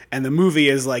great, and the movie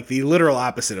is like the literal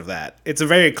opposite of that. It's a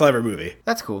very clever movie.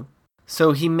 That's cool.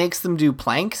 So he makes them do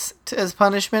planks as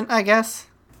punishment, I guess?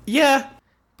 Yeah.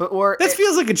 This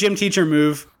feels like a gym teacher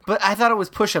move. But I thought it was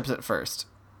push-ups at first.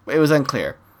 It was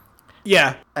unclear.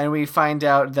 Yeah. And we find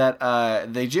out that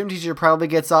the gym teacher probably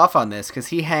gets off on this because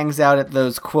he hangs out at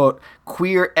those, quote,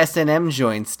 queer S&M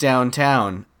joints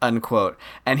downtown, unquote.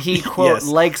 And he, quote, Yes.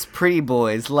 likes pretty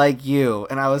boys like you.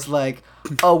 And I was like,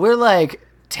 oh, we're like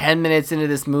 10 minutes into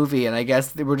this movie, and I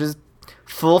guess we're just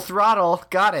full throttle.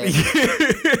 Got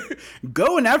it.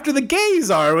 Going after the gays,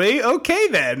 are we? Okay,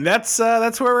 then. That's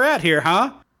where we're at here,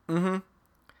 huh? Mm-hmm.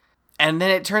 And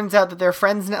then it turns out that they're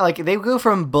friends now. Like, they go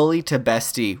from bully to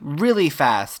bestie really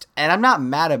fast. And I'm not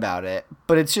mad about it,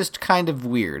 but it's just kind of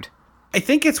weird. I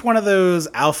think it's one of those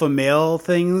alpha male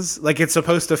things. Like, it's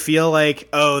supposed to feel like,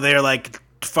 oh, they're like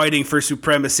fighting for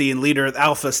supremacy and leader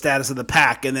alpha status of the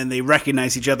pack, and then they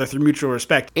recognize each other through mutual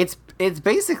respect. It's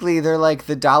basically, they're like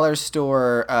the dollar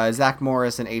store Zach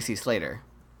Morris and AC Slater.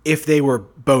 If they were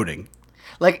boating.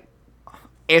 Like,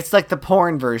 it's like the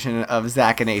porn version of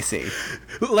Zach and AC.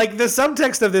 Like, the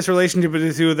subtext of this relationship between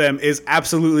the two of them is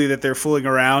absolutely that they're fooling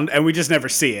around, and we just never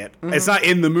see it. Mm-hmm. It's not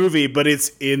in the movie, but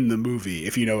it's in the movie,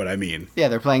 if you know what I mean. Yeah,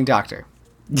 they're playing doctor.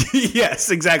 Yes,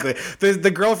 exactly.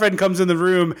 The girlfriend comes in the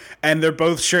room, and they're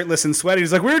both shirtless and sweaty.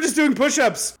 He's like, we were just doing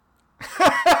push-ups.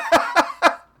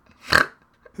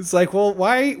 It's like, well,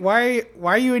 why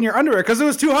are you in your underwear? Because it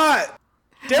was too hot.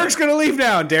 Derek's gonna leave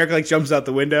now. And Derek like jumps out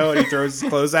the window and he throws his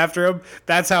clothes after him.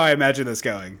 That's how I imagine this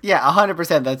going. Yeah,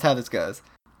 100%. That's how this goes.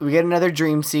 We get another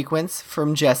dream sequence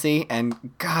from Jesse,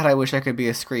 and God, I wish I could be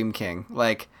a Scream King.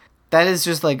 Like, that is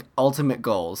just like ultimate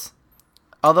goals.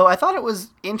 Although I thought it was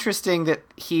interesting that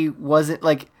he wasn't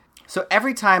like. So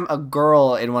every time a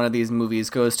girl in one of these movies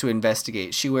goes to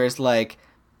investigate, she wears like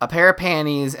a pair of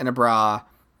panties and a bra.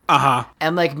 Uh-huh.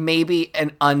 And like maybe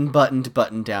an unbuttoned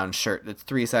button-down shirt that's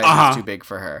 3 sizes too big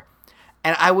for her.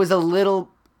 And I was a little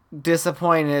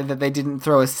disappointed that they didn't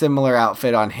throw a similar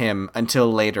outfit on him until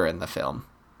later in the film.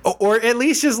 Or at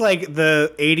least just like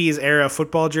the 80s era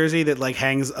football jersey that like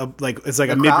hangs up, like it's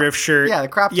like a midriff shirt. Yeah, the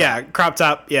crop top. Yeah, crop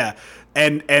top, yeah.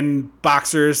 And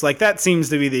boxers, like that seems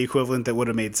to be the equivalent that would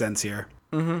have made sense here.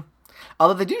 Mm-hmm.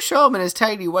 Although they do show him in his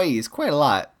tidy whities quite a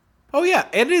lot. Oh yeah,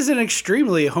 it is an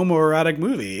extremely homoerotic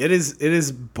movie. It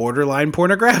is borderline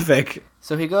pornographic.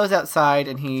 So he goes outside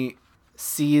and he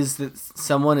sees that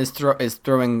someone is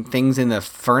throwing things in the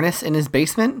furnace in his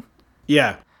basement.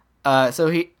 Yeah. So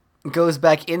he goes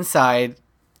back inside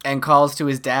and calls to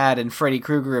his dad, and Freddy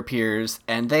Krueger appears,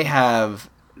 and they have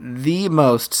the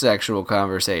most sexual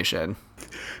conversation.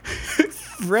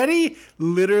 Freddy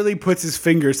literally puts his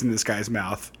fingers in this guy's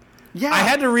mouth. Yeah. I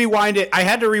had to rewind it. I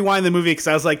had to rewind the movie because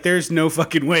I was like, there's no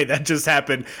fucking way that just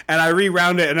happened. And I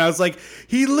rewound it and I was like,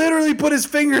 he literally put his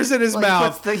fingers in his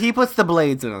mouth. He puts the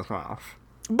blades in his mouth.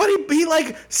 But he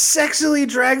like sexually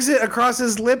drags it across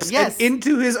his lips and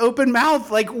into his open mouth.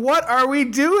 Like, what are we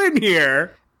doing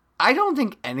here? I don't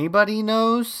think anybody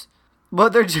knows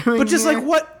what they're doing. But just here.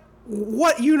 like,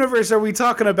 what universe are we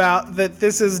talking about that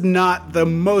this is not the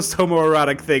most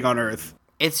homoerotic thing on Earth?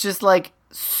 It's just like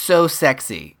so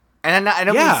sexy. And I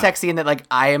don't mean sexy in that, like,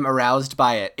 I am aroused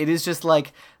by it. It is just,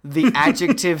 like, the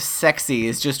adjective sexy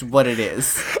is just what it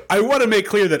is. I want to make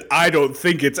clear that I don't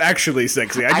think it's actually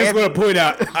sexy. I just want to point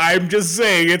out, I'm just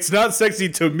saying it's not sexy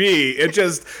to me. It's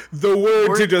just the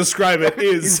word to describe it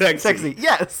is sexy. Sexy,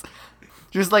 yes.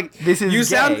 Just like, this is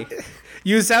gay.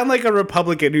 You sound like a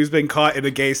Republican who's been caught in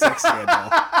a gay sex scandal.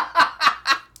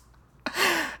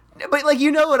 But, like,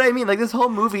 you know what I mean. Like, this whole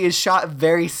movie is shot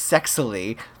very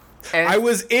sexily. And I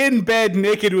was in bed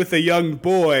naked with a young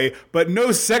boy, but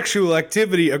no sexual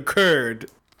activity occurred.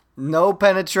 No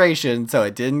penetration, so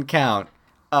it didn't count.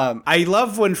 I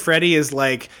love when Freddy is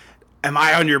like, am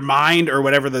I on your mind, or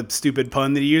whatever the stupid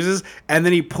pun that he uses, and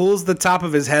then he pulls the top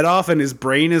of his head off and his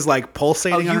brain is like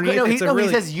pulsating underneath. He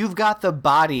says, you've got the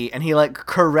body, and he like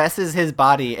caresses his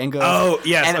body and goes, oh,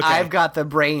 yes, and okay. I've got the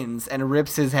brains, and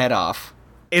rips his head off.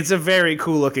 It's a very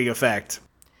cool looking effect.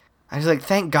 I was like,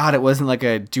 thank God it wasn't like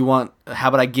a, how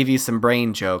about I give you some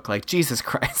brain joke? Like, Jesus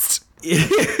Christ.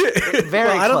 Very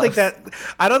well, close.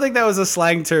 I don't think that was a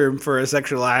slang term for a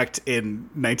sexual act in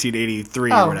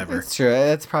 1983 or whatever. That's true.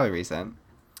 That's probably recent.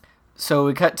 So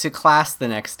we cut to class the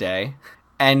next day,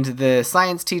 and the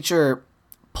science teacher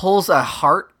pulls a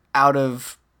heart out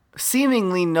of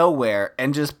seemingly nowhere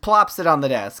and just plops it on the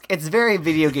desk. It's very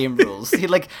video game rules. He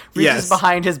like reaches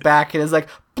behind his back and is like,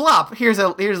 plop, here's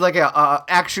like a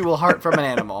actual heart from an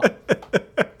animal.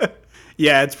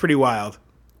 Yeah, it's pretty wild.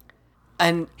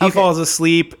 And he falls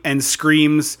asleep and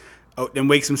screams and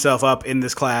wakes himself up in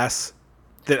this class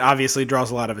that obviously draws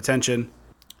a lot of attention.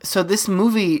 So this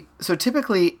movie,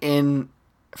 typically in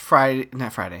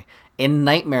in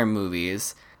nightmare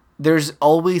movies, there's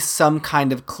always some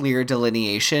kind of clear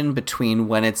delineation between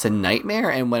when it's a nightmare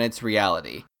and when it's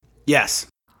reality. Yes.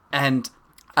 And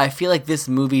I feel like this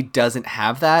movie doesn't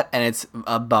have that, and it's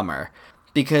a bummer.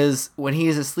 Because when he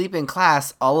is asleep in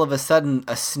class, all of a sudden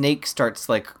a snake starts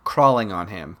like crawling on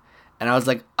him. And I was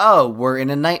like, oh, we're in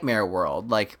a nightmare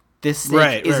world. Like, this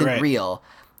snake isn't real.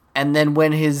 And then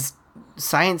when his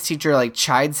science teacher like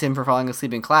chides him for falling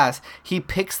asleep in class, he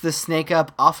picks the snake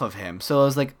up off of him. So I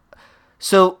was like,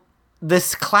 so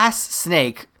this class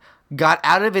snake got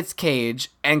out of its cage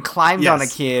and climbed on a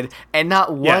kid, and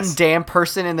not one damn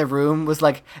person in the room was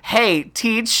like, hey,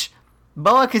 teach,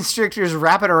 boa constrictor's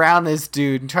wrapping around this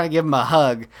dude and trying to give him a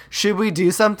hug. Should we do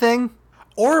something?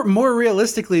 Or more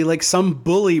realistically, like some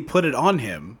bully put it on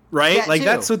him, right? Yeah, like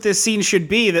that's what this scene should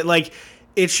be. That like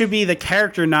it should be the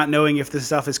character not knowing if this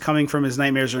stuff is coming from his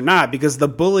nightmares or not, because the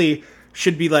bully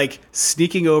should be like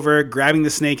sneaking over, grabbing the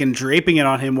snake and draping it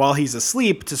on him while he's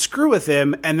asleep to screw with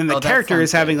him, and then the character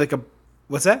is having like a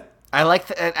what's that? I like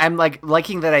I'm like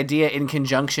liking that idea in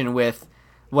conjunction with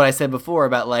what I said before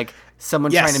about like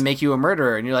someone trying to make you a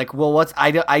murderer, and you're like, well,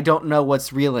 I don't know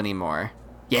what's real anymore.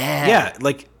 Yeah,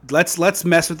 like let's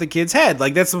mess with the kid's head.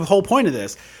 Like that's the whole point of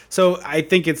this. So I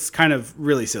think it's kind of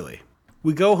really silly.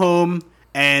 We go home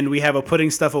and we have a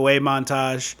putting stuff away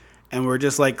montage, and we're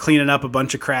just like cleaning up a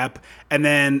bunch of crap. And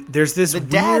then there's this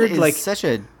dad weird is like such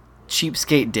a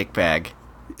cheapskate dickbag.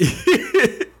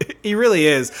 He really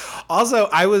is. Also,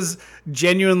 I was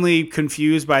genuinely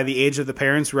confused by the age of the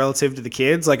parents relative to the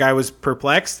kids. Like I was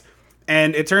perplexed.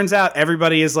 And it turns out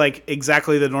everybody is like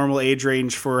exactly the normal age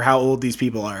range for how old these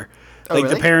people are. Oh, like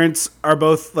really? the parents are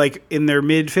both like in their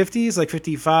mid 50s, like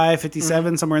 55,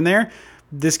 57, somewhere in there.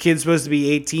 This kid's supposed to be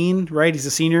 18, right? He's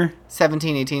a senior.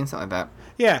 17, 18, something like that.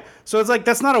 Yeah. So it's like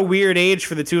that's not a weird age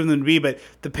for the two of them to be, but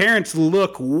the parents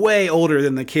look way older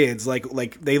than the kids.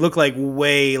 Like they look like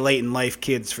way late in life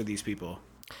kids for these people.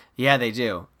 Yeah, they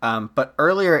do. But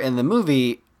earlier in the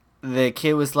movie, the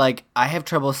kid was like, I have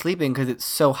trouble sleeping because it's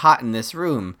so hot in this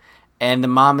room. And the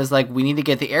mom is like, we need to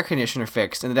get the air conditioner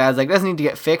fixed. And the dad's like, doesn't need to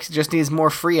get fixed, it just needs more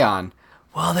Freon.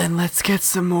 Well, then let's get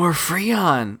some more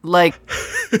Freon. Like,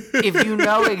 if you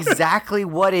know exactly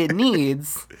what it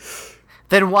needs,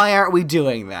 then why aren't we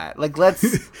doing that? Like,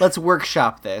 let's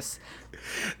workshop this.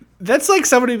 That's like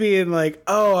somebody being like,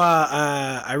 oh,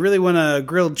 I really want a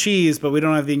grilled cheese, but we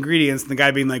don't have the ingredients. And the guy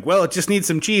being like, well, it just needs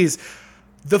some cheese.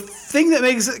 The thing that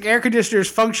makes air conditioners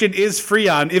function is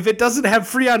Freon. If it doesn't have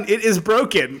Freon, it is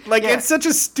broken. Like, it's such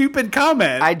a stupid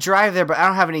comment. I drive there, but I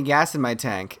don't have any gas in my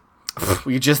tank.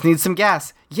 We just need some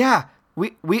gas. Yeah,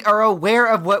 we are aware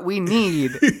of what we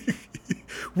need.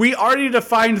 We already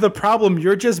defined the problem.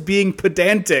 You're just being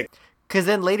pedantic. Because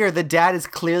then later, the dad is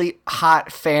clearly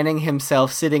hot fanning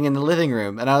himself sitting in the living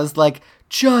room. And I was like,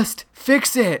 just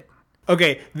fix it.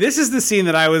 Okay, this is the scene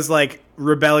that I was like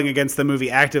rebelling against the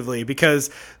movie actively, because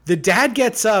the dad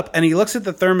gets up and he looks at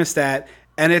the thermostat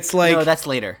and it's like... No, that's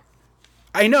later.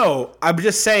 I know, I'm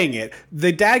just saying it.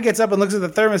 The dad gets up and looks at the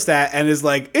thermostat and is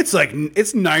like,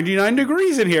 it's 99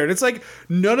 degrees in here. And it's like,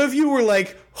 none of you were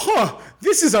like,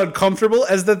 this is uncomfortable,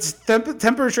 as the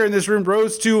temperature in this room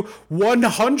rose to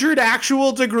 100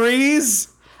 actual degrees.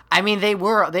 I mean, they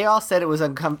all said it was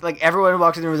uncomfortable. Like, everyone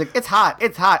walked in the room and was like, it's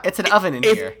hot, it's an oven in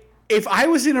here. If I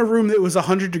was in a room that was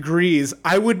 100 degrees,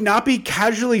 I would not be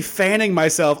casually fanning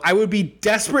myself. I would be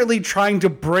desperately trying to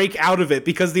break out of it,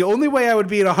 because the only way I would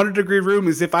be in a 100-degree room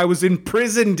is if I was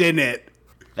imprisoned in it.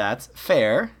 That's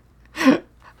fair.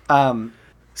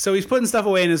 So he's putting stuff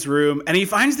away in his room, and he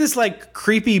finds this like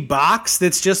creepy box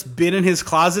that's just been in his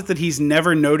closet that he's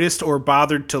never noticed or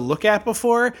bothered to look at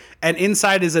before. And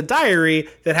inside is a diary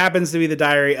that happens to be the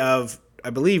diary of,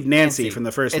 I believe, Nancy from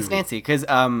the first movie. It's Nancy, because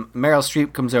Meryl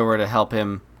Streep comes over to help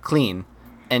him clean,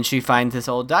 and she finds this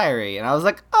old diary. And I was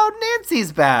like, oh,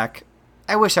 Nancy's back.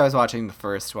 I wish I was watching the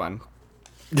first one.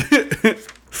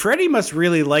 Freddy must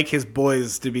really like his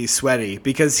boys to be sweaty,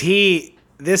 because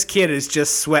this kid is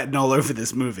just sweating all over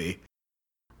this movie.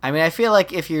 I mean, I feel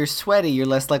like if you're sweaty, you're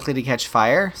less likely to catch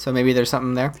fire, so maybe there's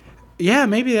something there. Yeah,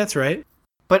 maybe that's right.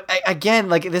 But again,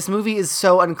 like, this movie is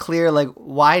so unclear. Like,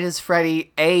 why does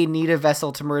Freddy, A, need a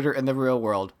vessel to murder in the real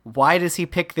world? Why does he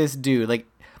pick this dude? Like,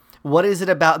 what is it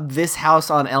about this house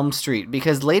on Elm Street?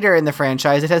 Because later in the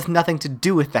franchise, it has nothing to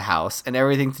do with the house and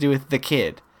everything to do with the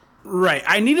kid. Right.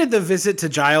 I needed the visit to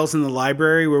Giles in the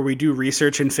library where we do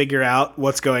research and figure out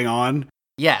what's going on.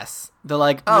 Yes. They're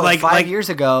like, oh, like 5 years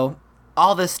ago,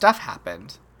 all this stuff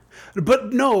happened.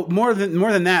 But no, more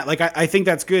than that. Like, I think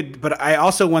that's good, but I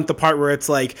also want the part where it's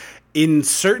like, in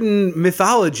certain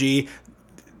mythology,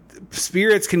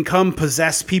 spirits can come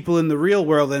possess people in the real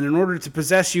world, and in order to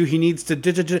possess you, he needs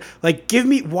to like, give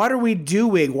me, what are we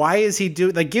doing? Why is he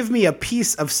doing, like, give me a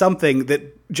piece of something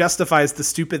that justifies the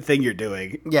stupid thing you're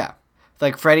doing. Yeah.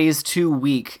 Like, Freddy is too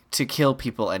weak to kill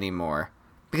people anymore.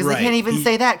 Because they can't even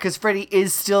say that, because Freddy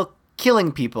is still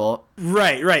killing people.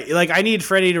 Right. Like, I need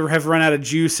Freddy to have run out of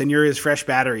juice, and you're his fresh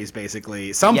batteries,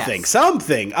 basically. Something,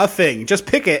 a thing. Just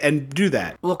pick it and do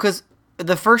that. Well, because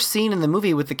the first scene in the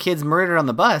movie with the kids murdered on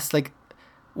the bus, like,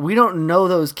 we don't know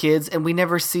those kids, and we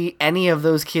never see any of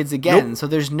those kids again. Nope. So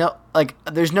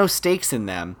there's no stakes in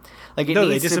them. Like,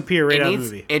 they disappear right out of the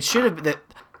movie. It should have.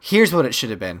 Here's what it should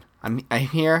have been. I'm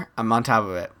here. I'm on top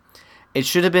of it. It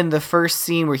should have been the first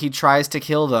scene where he tries to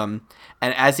kill them,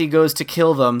 and as he goes to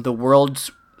kill them, the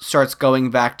world starts going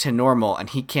back to normal, and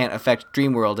he can't affect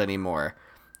Dreamworld anymore.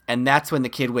 And that's when the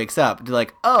kid wakes up. They're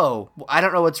like, oh, I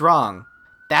don't know what's wrong.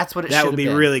 That's what it should have been.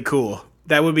 That would be really cool.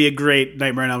 That would be a great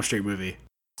Nightmare on Elm Street movie.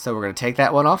 So we're going to take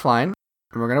that one offline,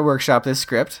 and we're going to workshop this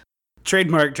script.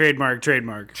 Trademark.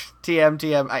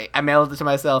 TM. I mailed it to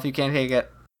myself. You can't take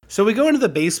it. So we go into the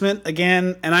basement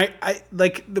again, and I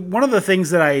like, one of the things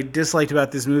that I disliked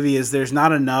about this movie is there's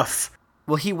not enough.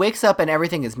 Well, he wakes up and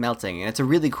everything is melting, and it's a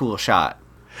really cool shot.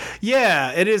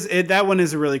 Yeah, it is. That one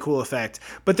is a really cool effect,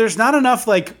 but there's not enough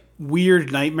like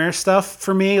weird nightmare stuff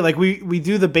for me. Like, we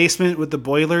do the basement with the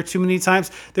boiler too many times.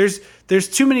 There's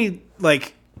too many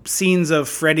like scenes of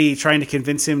Freddy trying to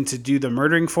convince him to do the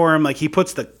murdering for him. Like, he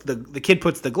puts the kid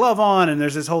puts the glove on, and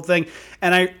there's this whole thing,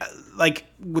 and I like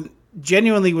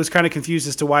genuinely was kind of confused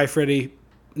as to why Freddy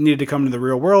needed to come to the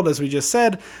real world, as we just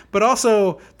said. But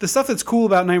also, the stuff that's cool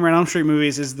about Nightmare on Elm Street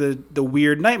movies is the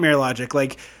weird nightmare logic.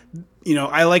 Like, you know,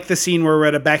 I like the scene where we're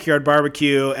at a backyard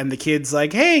barbecue and the kid's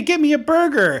like, hey, get me a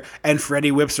burger. And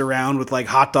Freddy whips around with like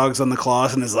hot dogs on the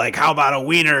claws and is like, how about a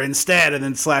wiener instead? And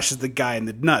then slashes the guy in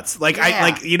the nuts. Like, yeah. I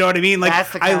like, you know what I mean? Like,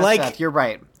 that's the kind of stuff. You're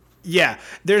right. Yeah,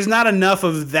 there's not enough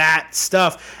of that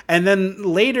stuff. And then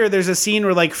later there's a scene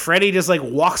where like Freddy just like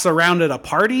walks around at a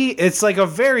party. It's like a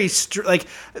very like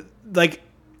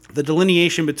the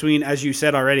delineation between, as you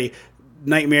said already,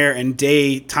 nightmare and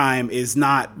daytime is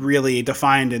not really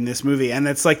defined in this movie. And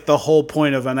that's like the whole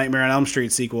point of a Nightmare on Elm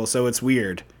Street sequel, so it's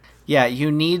weird. Yeah,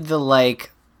 you need the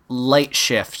like light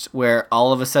shift where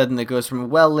all of a sudden it goes from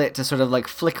well lit to sort of like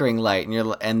flickering light,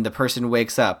 and the person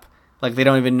wakes up like they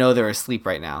don't even know they're asleep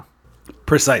right now.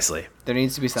 Precisely. There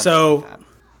needs to be something like that.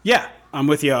 Yeah, I'm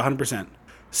with you 100%.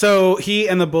 So he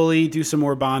and the bully do some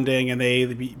more bonding, and they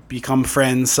become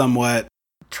friends somewhat.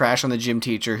 Trash on the gym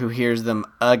teacher, who hears them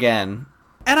again.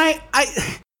 And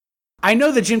I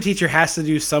know the gym teacher has to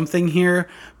do something here,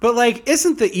 but like,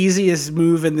 isn't the easiest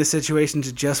move in this situation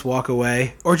to just walk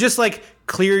away? Or just like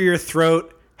clear your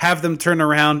throat, have them turn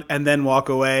around, and then walk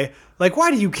away? Like, why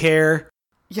do you care?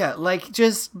 Yeah, like,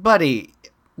 just, buddy,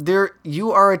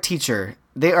 you are a teacher.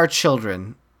 They are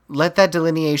children. Let that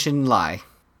delineation lie.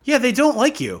 Yeah, they don't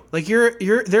like you. Like,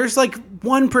 there's like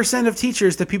 1% of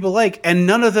teachers that people like, and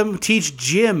none of them teach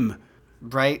gym.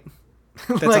 Right?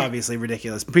 That's like, obviously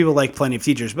ridiculous. People like plenty of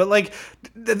teachers, but like,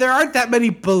 there aren't that many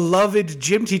beloved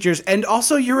gym teachers, and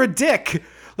also you're a dick.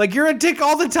 Like, you're a dick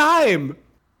all the time.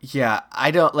 Yeah,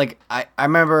 I don't, like, I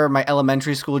remember my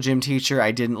elementary school gym teacher,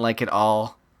 I didn't like at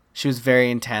all. She was very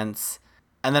intense.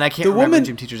 And then I can't remember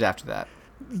gym teachers after that.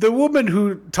 The woman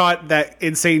who taught that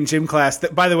insane gym class,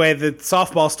 that, by the way, the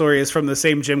softball story is from the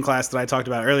same gym class that I talked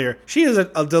about earlier. She is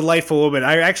a delightful woman.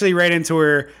 I actually ran into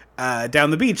her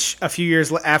down the beach a few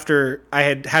years after I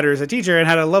had her as a teacher and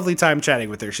had a lovely time chatting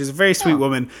with her. She's a very sweet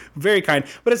woman, very kind.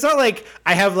 But it's not like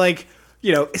I have like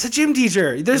it's a gym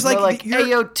teacher. There's It's like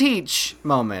Ayo teach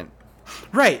moment.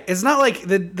 Right. It's not like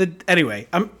anyway,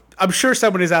 I'm sure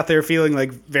someone is out there feeling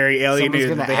like very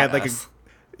alienated that they had like us.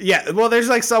 well, there's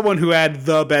like someone who had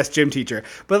the best gym teacher.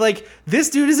 But like this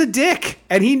dude is a dick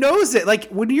and he knows it. Like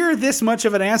when you're this much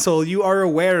of an asshole, you are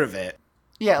aware of it.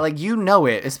 Yeah, like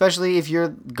it, especially if you're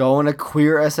going to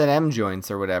queer S&M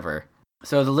joints or whatever.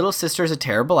 So the little sister is a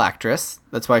terrible actress.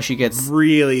 That's why she gets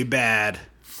really bad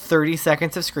 30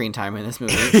 seconds of screen time in this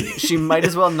movie. She might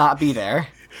as well not be there.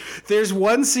 There's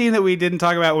one scene that we didn't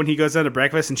talk about when he goes down to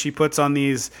breakfast and she puts on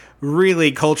these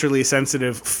really culturally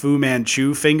sensitive Fu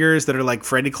Manchu fingers that are like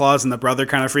Freddy claws and the brother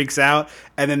kind of freaks out.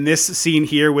 And then this scene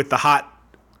here with the hot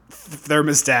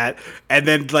thermostat. And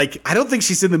then like, I don't think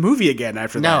she's in the movie again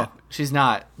after that. No, she's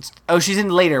not. Oh, she's in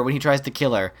later when he tries to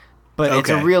kill her. But it's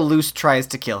a real loose tries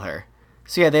to kill her.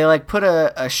 So yeah, they like put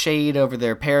a shade over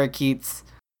their parakeets.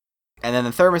 And then the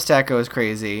thermostat goes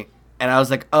crazy. And I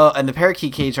was like, oh, and the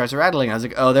parakeet cage starts rattling. I was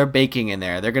like, oh, they're baking in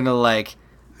there. They're gonna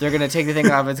take the thing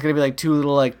off. It's gonna be like two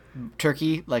little like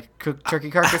cooked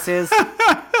turkey carcasses,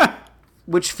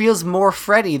 which feels more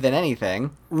Freddy than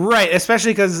anything. Right,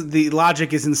 especially because the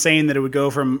logic is insane that it would go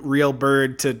from real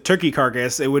bird to turkey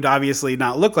carcass. It would obviously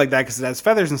not look like that because it has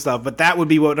feathers and stuff. But that would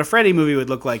be what a Freddy movie would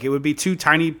look like. It would be two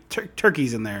tiny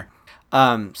turkeys in there.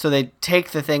 So they take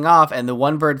the thing off, and the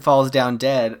one bird falls down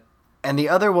dead, and the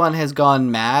other one has gone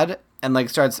mad. And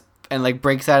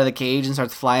breaks out of the cage and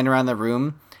starts flying around the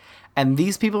room. And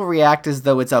these people react as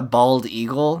though it's a bald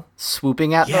eagle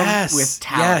swooping at them with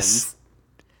talons. Yes.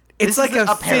 It's like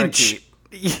a finch.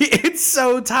 It's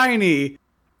so tiny.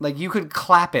 Like you could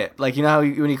clap it. Like you know how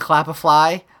when you clap a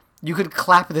fly? You could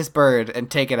clap this bird and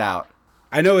take it out.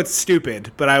 I know it's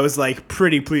stupid, but I was like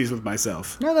pretty pleased with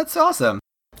myself. No, that's awesome.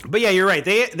 But yeah, you're right.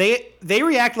 They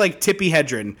react like Tippi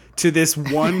Hedren to this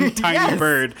one tiny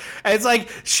bird. And it's like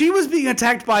she was being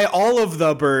attacked by all of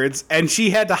the birds and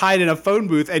she had to hide in a phone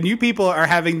booth and you people are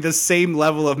having the same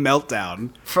level of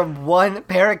meltdown. From one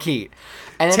parakeet.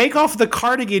 And take off the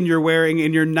cardigan you're wearing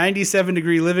in your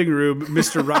 97-degree living room,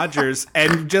 Mr. Rogers,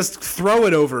 and just throw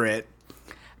it over it.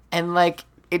 And like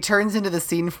it turns into the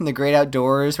scene from The Great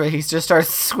Outdoors where he just starts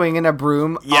swinging a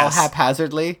broom all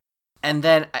haphazardly. And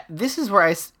then this is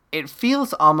where it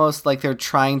feels almost like they're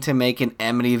trying to make an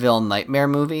Amityville Nightmare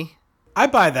movie. I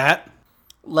buy that.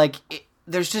 Like,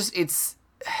 it's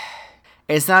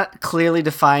not clearly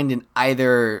defined in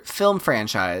either film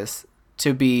franchise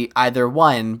to be either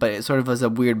one, but it sort of was a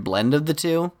weird blend of the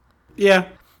two. Yeah.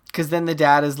 Because then the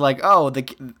dad is like, oh,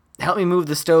 help me move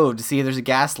the stove to see if there's a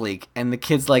gas leak. And the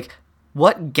kid's like,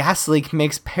 what gas leak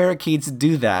makes parakeets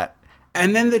do that?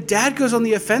 And then the dad goes on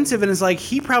the offensive and is like,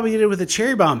 he probably did it with a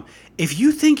cherry bomb. If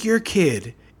you think your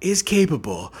kid is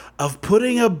capable of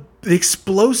putting an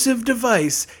explosive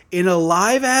device in a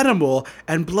live animal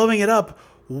and blowing it up,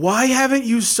 why haven't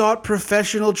you sought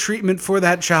professional treatment for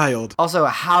that child? Also,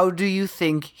 how do you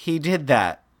think he did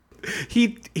that?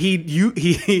 He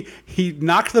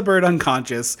knocked the bird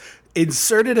unconscious,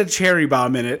 inserted a cherry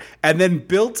bomb in it, and then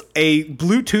built a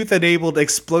Bluetooth-enabled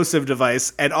explosive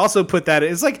device, and also put that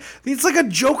in. It's like a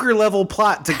Joker-level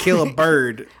plot to kill a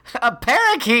bird. A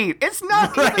parakeet! It's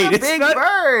not even a big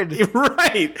bird!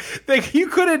 Right! Like, you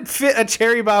couldn't fit a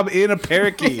cherry bomb in a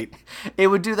parakeet. It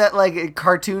would do that, like,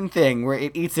 cartoon thing where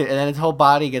it eats it, and then its whole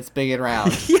body gets big and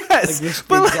round. Yes! Like this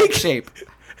but exact shape.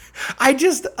 I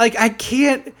just, like, I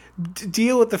can't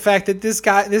deal with the fact that this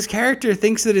character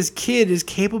thinks that his kid is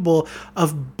capable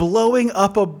of blowing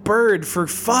up a bird for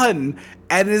fun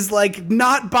and is like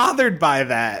not bothered by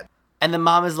that. And the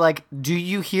mom is like, do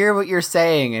you hear what you're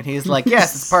saying? And he's like,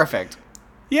 yes, it's perfect.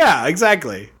 Yeah,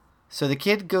 exactly. So the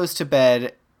kid goes to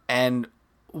bed, and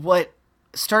what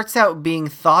starts out being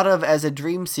thought of as a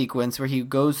dream sequence where he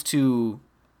goes to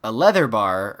a leather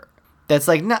bar that's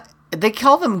like, not, they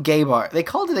call them gay bar. They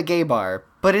called it a gay bar,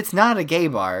 but it's not a gay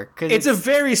bar. It's a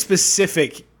very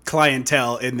specific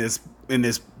clientele in this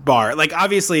bar. Like,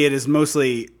 obviously, it is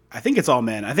mostly, I think it's all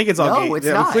men. I think it's all gay. No, it's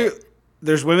not.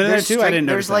 There's women in there, too? I didn't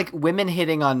know. There's, like, women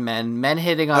hitting on men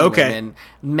hitting on women,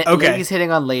 ladies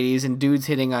hitting on ladies, and dudes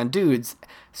hitting on dudes.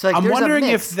 So, like, I'm wondering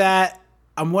if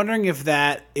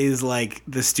that is, like,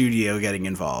 the studio getting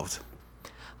involved.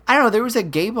 I don't know. There was a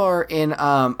gay bar in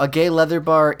a gay leather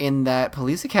bar in that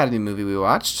Police Academy movie we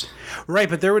watched. Right,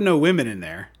 but there were no women in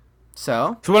there.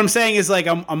 So what I'm saying is, like,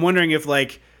 I'm wondering if,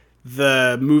 like,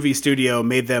 the movie studio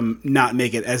made them not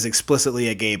make it as explicitly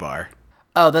a gay bar.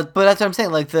 Oh, but that's what I'm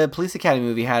saying. Like, the Police Academy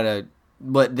movie had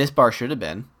what this bar should have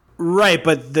been. Right,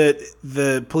 but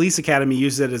the Police Academy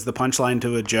used it as the punchline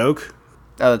to a joke.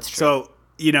 Oh, that's true. So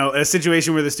a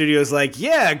situation where the studio is like,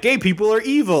 yeah, gay people are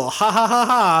evil, ha ha ha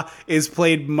ha, is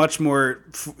played much more,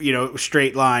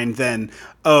 straight line than,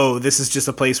 oh, this is just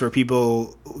a place where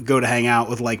people go to hang out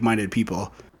with like-minded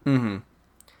people. Mm-hmm.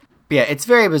 Yeah, it's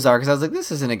very bizarre because I was like,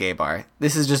 this isn't a gay bar.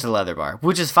 This is just a leather bar,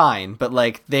 which is fine. But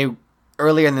like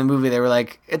earlier in the movie, they were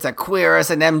like, it's a queer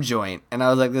S&M joint. And I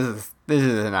was like, this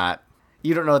is not.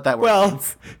 You don't know what that word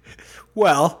means.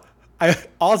 Well, I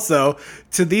also,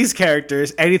 to these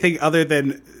characters, anything other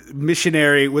than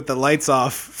missionary with the lights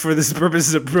off for the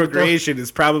purposes of procreation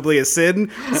is probably a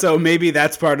sin, so maybe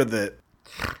that's part of it.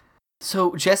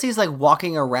 So Jesse's like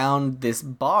walking around this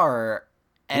bar.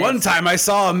 And one time I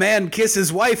saw a man kiss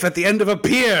his wife at the end of a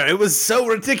pier. It was so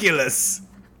ridiculous.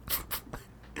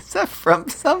 Is that from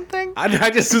something?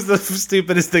 I just was the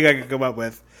stupidest thing I could come up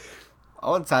with.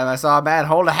 One time I saw a man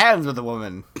hold hands with a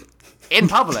woman. In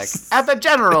public, at the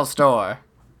general store.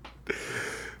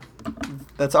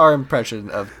 That's our impression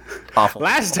of awful.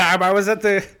 Last time I was at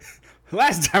the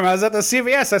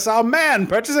CVS, I saw a man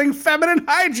purchasing feminine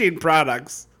hygiene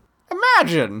products.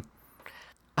 Imagine.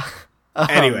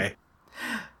 Anyway.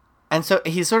 And so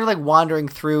he's sort of like wandering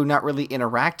through, not really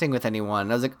interacting with anyone.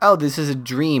 I was like, oh, this is a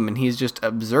dream, and he's just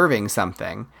observing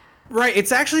something. Right.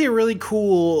 It's actually a really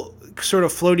cool sort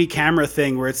of floaty camera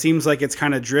thing where it seems like it's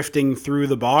kind of drifting through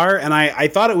the bar. And I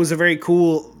thought it was a very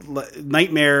cool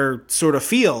nightmare sort of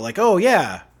feel. Like, oh,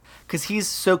 yeah. Because he's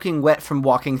soaking wet from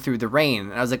walking through the rain.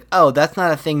 And I was like, oh, that's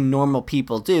not a thing normal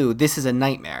people do. This is a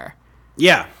nightmare.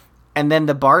 Yeah. And then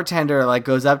the bartender like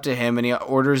goes up to him and he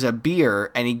orders a beer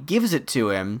and he gives it to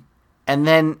him. And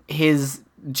then his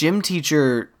gym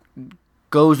teacher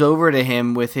goes over to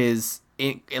him with his,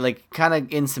 like, kind of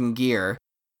in some gear.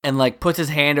 And, like, puts his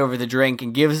hand over the drink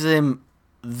and gives him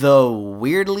the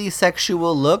weirdly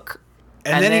sexual look.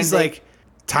 And then he's like,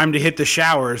 time to hit the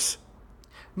showers.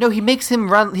 No, he makes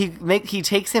him run. He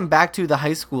takes him back to the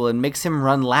high school and makes him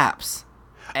run laps.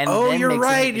 And you're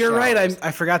right. You're right. I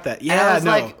forgot that. Yeah, and I was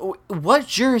like, what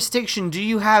jurisdiction do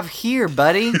you have here,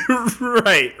 buddy?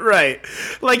 Right.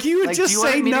 Like, you would just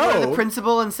say no. Do you want me to go to the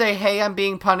principal and say, hey, I'm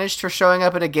being punished for showing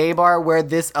up at a gay bar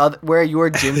where your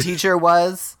gym teacher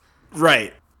was?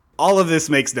 Right. All of this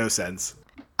makes no sense.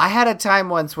 I had a time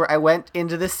once where I went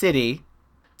into the city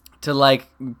to, like,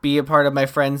 be a part of my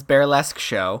friend's burlesque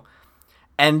show.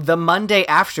 And the Monday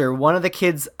after, one of the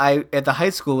kids at the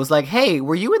high school was like, hey,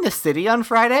 were you in the city on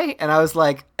Friday? And I was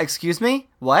like, excuse me?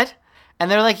 What? And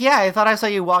they're like, yeah, I thought I saw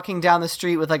you walking down the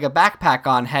street with, like, a backpack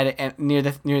on near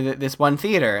this one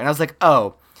theater. And I was like,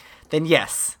 oh, then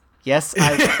yes. Yes,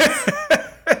 I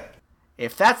was.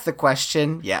 If that's the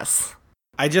question, yes.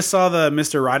 I just saw the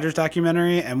Mr. Rogers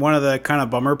documentary, and one of the kind of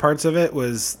bummer parts of it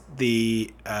was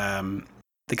the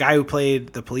guy who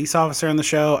played the police officer on the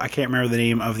show. I can't remember the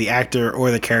name of the actor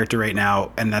or the character right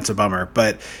now, and that's a bummer.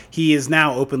 But he is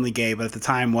now openly gay, but at the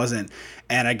time wasn't.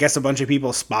 And I guess a bunch of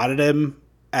people spotted him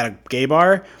at a gay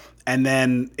bar, and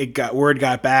then word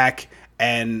got back,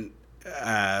 and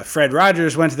Fred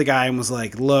Rogers went to the guy and was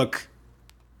like, look,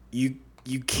 you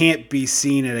can't be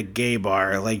seen at a gay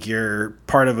bar. Like, you're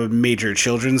part of a major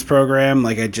children's program.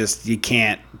 Like, you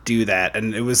can't do that.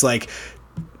 And it was like,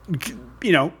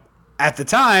 at the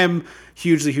time,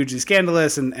 hugely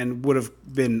scandalous and would have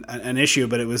been an issue,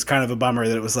 but it was kind of a bummer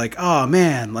that it was like, oh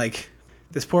man, like,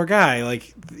 this poor guy,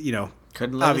 like,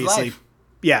 couldn't live obviously, his life.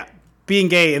 Yeah, being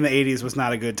gay in the 80s was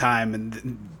not a good time.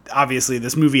 And obviously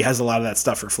this movie has a lot of that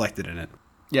stuff reflected in it.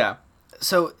 Yeah.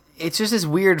 So it's just this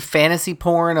weird fantasy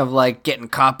porn of, like, getting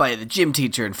caught by the gym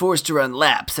teacher and forced to run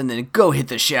laps and then go hit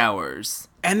the showers.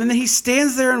 And then he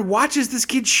stands there and watches this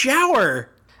kid shower.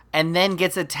 And then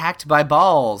gets attacked by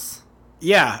balls.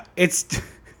 Yeah, it's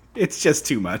just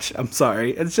too much. I'm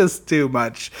sorry. It's just too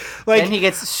much. Like, then he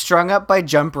gets strung up by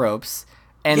jump ropes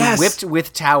and whipped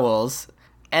with towels.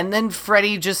 And then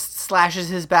Freddy just slashes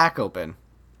his back open.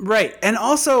 Right. And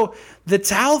also, the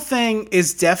towel thing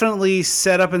is definitely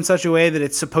set up in such a way that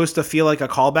it's supposed to feel like a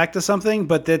callback to something,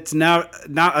 but that's not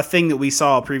a thing that we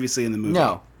saw previously in the movie.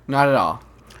 No, not at all.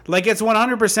 Like, it's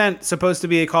 100% supposed to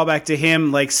be a callback to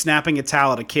him, like, snapping a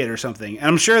towel at a kid or something. And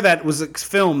I'm sure that was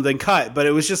filmed and cut, but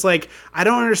it was just like, I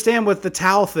don't understand what the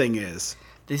towel thing is.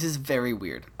 This is very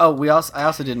weird. Oh, I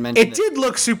also didn't mention it. It did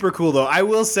look super cool, though. I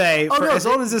will say, as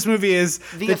old as this movie is,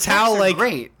 the towel, like,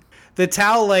 great. The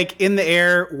towel, like, in the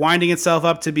air, winding itself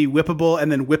up to be whippable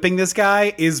and then whipping this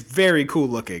guy is very cool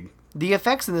looking. The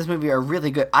effects in this movie are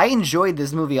really good. I enjoyed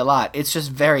this movie a lot. It's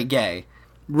just very gay.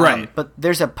 Right. But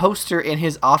there's a poster in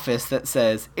his office that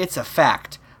says, it's a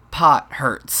fact, pot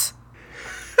hurts.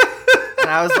 And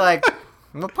I was like,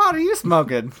 what pot are you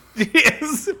smoking?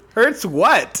 Yes. Hurts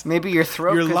what? Maybe your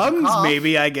throat. Your lungs,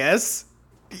 maybe, I guess.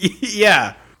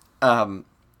 Yeah.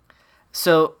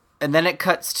 So, and then it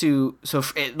cuts to,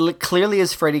 it clearly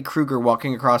is Freddy Krueger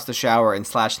walking across the shower and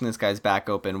slashing this guy's back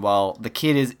open while the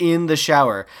kid is in the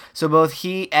shower. So both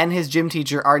he and his gym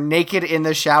teacher are naked in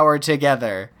the shower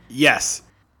together. Yes.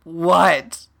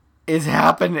 What is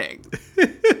happening?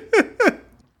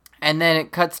 And then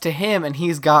it cuts to him and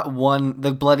he's got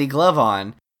the bloody glove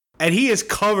on. And he is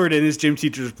covered in his gym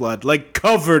teacher's blood. Like,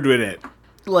 covered with it.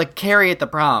 Like Carrie at the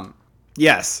prom.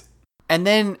 Yes. And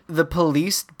then the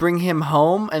police bring him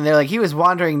home, and they're like, he was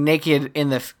wandering naked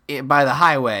by the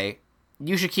highway.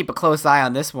 You should keep a close eye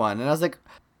on this one. And I was like,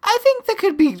 I think that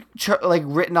could be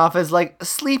written off as like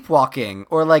sleepwalking,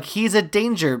 or like he's a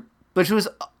danger, which was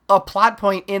a plot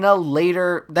point in a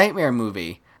later Nightmare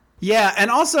movie. Yeah, and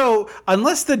also,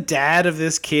 unless the dad of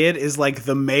this kid is like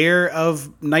the mayor of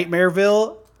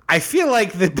Nightmareville, I feel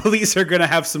like the police are going to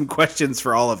have some questions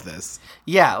for all of this.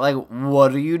 Yeah, like,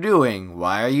 what are you doing?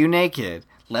 Why are you naked?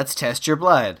 Let's test your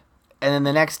blood. And then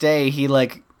the next day, he's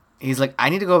like, I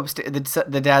need to go upstairs.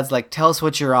 The dad's like, tell us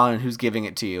what you're on and who's giving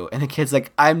it to you. And the kid's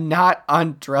like, I'm not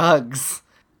on drugs.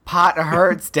 Pot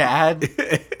hurts, Dad.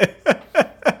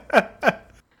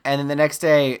 And then the next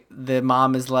day, the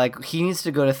mom is like, he needs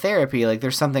to go to therapy. Like,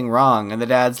 there's something wrong. And the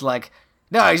dad's like,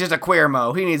 no, he's just a queer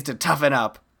mo. He needs to toughen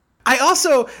up. I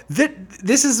also,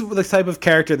 this is the type of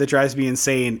character that drives me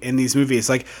insane in these movies.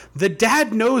 Like, the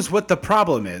dad knows what the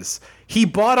problem is. He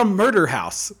bought a murder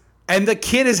house, and the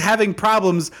kid is having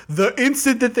problems the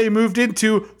instant that they moved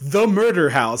into the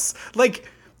murder house. Like,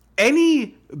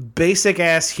 any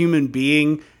basic-ass human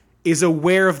being is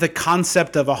aware of the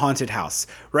concept of a haunted house,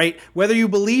 right? Whether you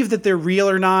believe that they're real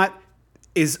or not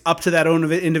is up to that own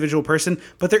individual person,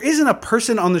 but there isn't a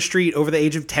person on the street over the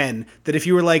age of 10 that if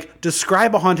you were like,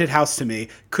 describe a haunted house to me,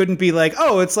 couldn't be like,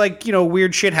 oh, it's like,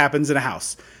 weird shit happens in a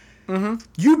house. Mm-hmm.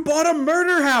 You bought a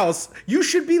murder house. You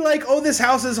should be like, oh, this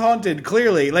house is haunted,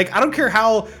 clearly. Like, I don't care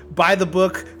how by the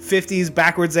book 50s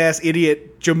backwards ass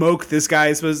idiot jamoke this guy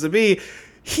is supposed to be.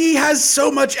 He has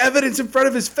so much evidence in front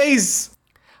of his face.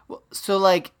 Well, so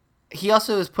like, he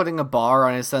also is putting a bar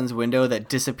on his son's window that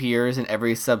disappears in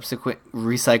every subsequent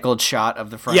recycled shot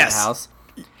of the front of the house.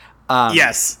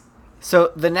 Yes.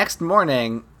 So the next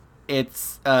morning,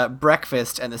 it's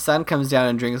breakfast, and the son comes down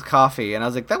and drinks coffee. And I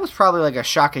was like, that was probably like a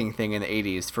shocking thing in the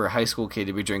 80s for a high school kid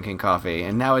to be drinking coffee.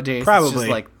 And nowadays, it's just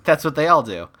like, that's what they all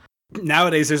do.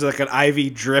 Nowadays, there's like an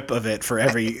IV drip of it for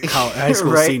every high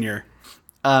school right? senior.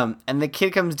 And the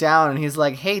kid comes down and he's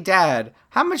like, hey, Dad,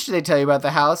 how much did they tell you about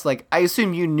the house? Like, I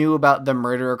assume you knew about the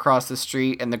murder across the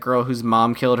street and the girl whose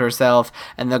mom killed herself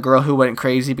and the girl who went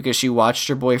crazy because she watched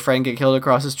her boyfriend get killed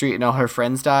across the street and all her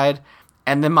friends died.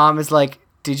 And the mom is like,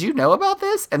 did you know about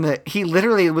this? And he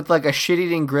literally, with like a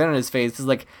shit-eating grin on his face, is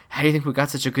like, how do you think we got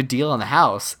such a good deal on the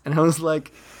house? And I was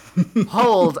like,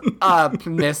 hold up,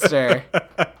 mister.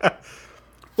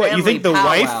 What, you think the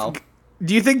wife...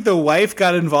 Do you think the wife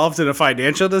got involved in a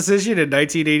financial decision in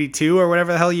 1982 or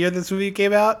whatever the hell year this movie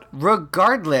came out?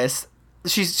 Regardless,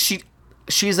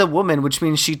 she's a woman, which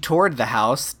means she toured the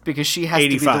house because she has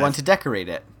 85. To be the one to decorate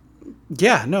it.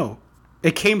 Yeah, no.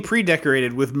 It came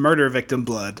pre-decorated with murder victim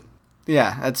blood.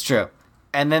 Yeah, that's true.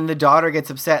 And then the daughter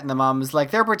gets upset and the mom is like,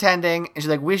 they're pretending. And she's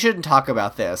like, we shouldn't talk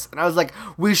about this. And I was like,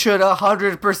 we should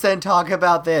 100% talk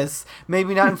about this.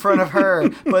 Maybe not in front of her,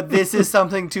 but this is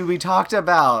something to be talked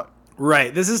about.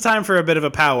 Right. This is time for a bit of a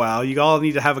powwow. You all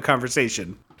need to have a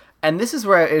conversation. And this is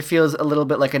where it feels a little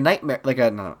bit like a nightmare, like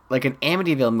an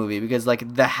Amityville movie, because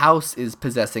like the house is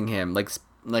possessing him,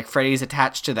 like Freddy's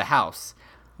attached to the house.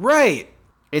 Right.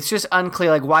 It's just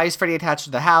unclear, like, why is Freddy attached to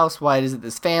the house? Why is it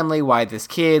this family? Why this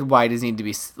kid? Why does he need to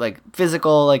be like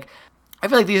physical? Like, I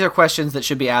feel like these are questions that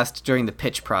should be asked during the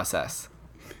pitch process.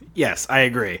 Yes, I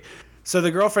agree. So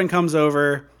the girlfriend comes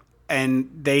over and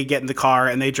they get in the car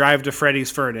and they drive to Freddy's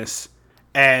furnace.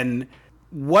 And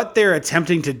what they're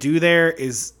attempting to do there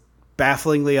is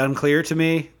bafflingly unclear to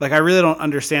me. Like, I really don't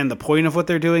understand the point of what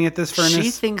they're doing at this furnace.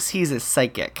 She thinks he's a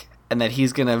psychic and that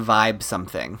he's going to vibe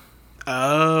something.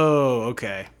 Oh,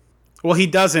 okay. Well, he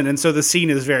doesn't, and so the scene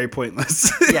is very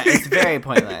pointless. Yeah, it's very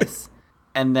pointless.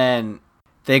 And then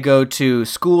they go to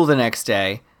school the next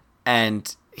day,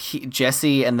 and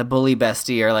Jesse and the bully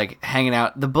bestie are like hanging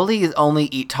out. The bully is only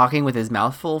talking with his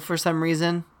mouth full for some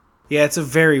reason. Yeah, it's a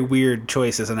very weird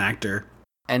choice as an actor.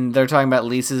 And they're talking about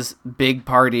Lisa's big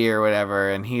party or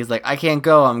whatever, and he's like, I can't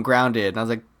go, I'm grounded. And I was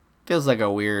like, feels like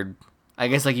a weird... I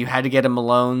guess like you had to get him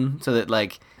alone so that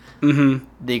like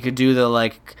they could do the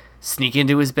like sneak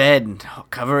into his bed and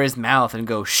cover his mouth and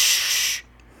go shh.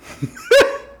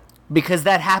 Because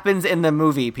that happens in the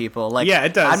movie, people. Like, yeah,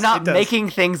 it does. I'm not making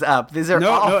things up. These are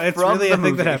all it's from really the a thing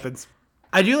movie. that happens.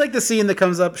 I do like the scene that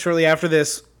comes up shortly after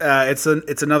this.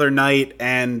 It's another night,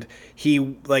 and he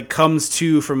like comes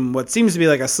to from what seems to be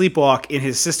like a sleepwalk in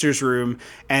his sister's room,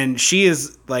 and she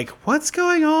is like, "What's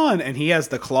going on?" And he has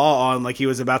the claw on, like he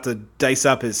was about to dice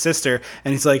up his sister,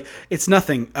 and he's like, "It's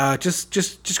nothing.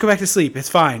 Just go back to sleep. It's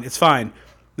fine. It's fine."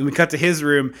 Then we cut to his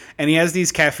room, and he has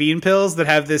these caffeine pills that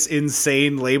have this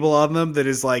insane label on them that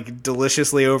is like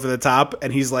deliciously over the top,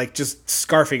 and he's like just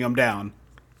scarfing them down.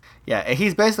 Yeah,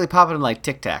 he's basically popping them like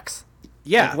Tic Tacs.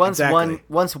 Yeah, like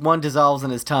once one dissolves in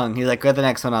his tongue, he's like, get the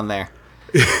next one on there.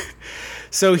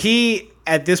 So he,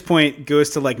 at this point,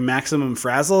 goes to like maximum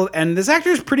frazzled, and this actor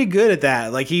is pretty good at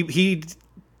that. Like he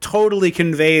totally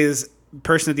conveys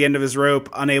person at the end of his rope,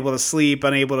 unable to sleep,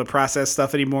 unable to process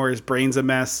stuff anymore. His brain's a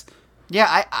mess.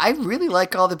 Yeah, I really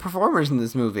like all the performers in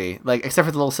this movie, like except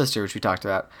for the little sister, which we talked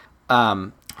about.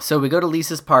 So we go to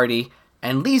Lisa's party,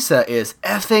 and Lisa is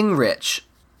effing rich.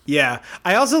 Yeah.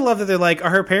 I also love that they're like, are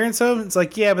her parents home? It's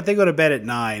like, yeah, but they go to bed at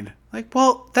 9. Like,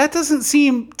 well, that doesn't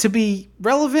seem to be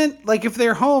relevant. Like, if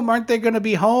they're home, aren't they going to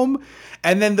be home?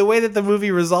 And then the way that the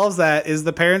movie resolves that is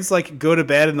the parents, like, go to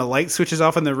bed and the light switches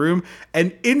off in the room.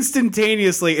 And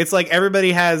instantaneously, it's like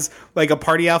everybody has, like, a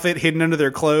party outfit hidden under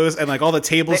their clothes. And, like, all the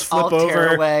tables flip over.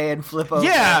 Tear away and flip over.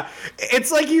 Yeah.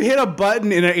 It's like you hit a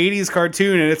button in an 80s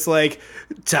cartoon and it's like,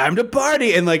 time to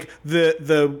party. And, like,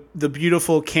 the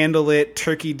beautiful candlelit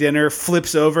turkey dinner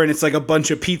flips over and it's like a bunch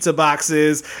of pizza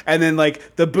boxes. And then,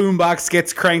 like, the boombox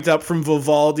gets cranked up from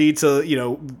Vivaldi to, you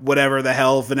know, whatever the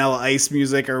hell, Vanilla Ice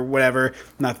music or whatever.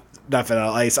 Not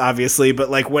Vanilla Ice, obviously, but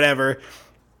like whatever.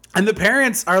 And the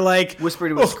parents are like, Whisper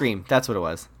to a Scream. That's what it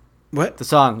was. What? The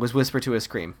song was Whisper to a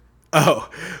Scream. Oh,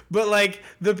 but like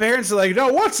the parents are like,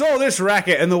 no, what's all this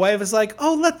racket? And the wife is like,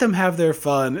 oh, let them have their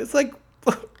fun. It's like,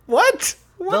 what?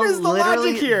 What is the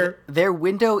logic here? Their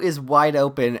window is wide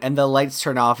open and the lights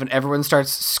turn off and everyone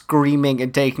starts screaming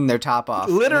and taking their top off.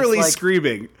 Literally like,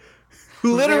 screaming.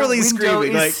 Literally screaming. The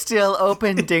window is like, still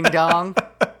open, ding dong.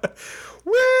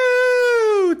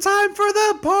 Woo! Time for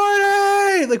the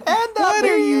party! Like, what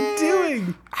are you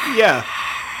doing? Yeah.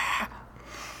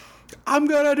 I'm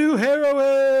gonna do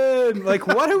heroin! Like,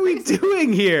 what are we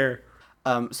doing here?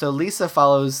 So Lisa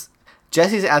follows...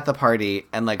 Jesse's at the party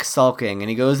and, like, sulking, and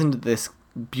he goes into this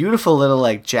beautiful little,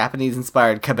 like,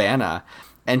 Japanese-inspired cabana,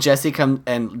 and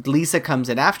Lisa comes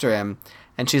in after him,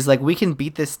 and she's like, we can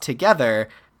beat this together,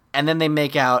 and then they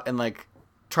make out and, like,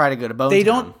 try to go to Bone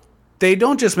Town. They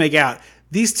don't just make out.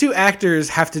 These two actors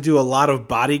have to do a lot of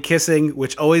body kissing,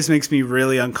 which always makes me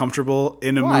really uncomfortable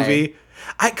in a movie.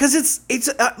 Because it's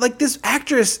like this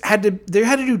actress had to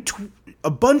do a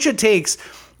bunch of takes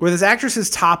where this actress is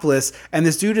topless and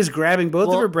this dude is grabbing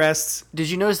both of her breasts. Did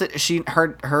you notice that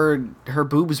her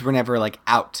boobs were never like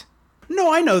out?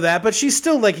 No, I know that, but she's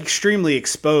still like extremely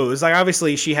exposed. Like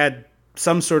obviously she had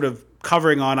some sort of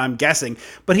covering on, I'm guessing,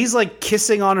 but he's like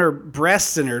kissing on her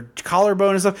breasts and her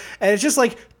collarbone and stuff, and it's just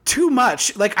like too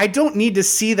much. Like I don't need to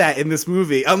see that in this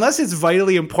movie unless it's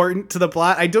vitally important to the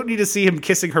plot. I don't need to see him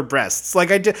kissing her breasts.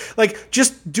 Like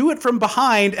just do it from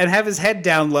behind and have his head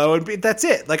down low and that's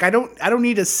it. Like I don't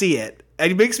need to see it.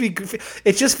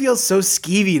 It just feels so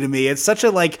skeevy to me. It's such a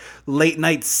like late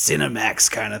night Cinemax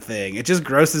kind of thing. It just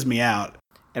grosses me out.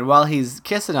 And while he's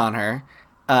kissing on her,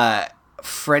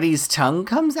 Freddy's tongue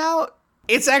comes out.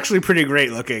 It's actually pretty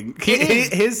great looking.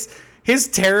 His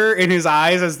terror in his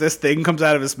eyes as this thing comes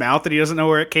out of his mouth and he doesn't know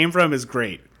where it came from is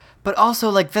great. But also,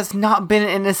 like, that's not been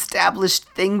an established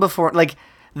thing before. Like,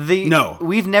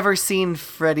 we've never seen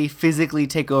Freddy physically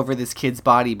take over this kid's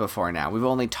body before now. We've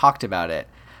only talked about it.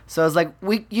 So I was like,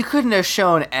 you couldn't have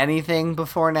shown anything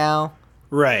before now.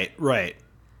 Right.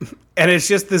 And it's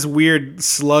just this weird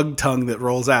slug tongue that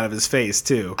rolls out of his face,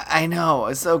 too. I know.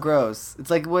 It's so gross. It's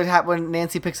like what happened when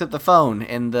Nancy picks up the phone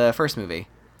in the first movie.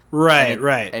 Right.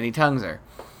 And he tongues her.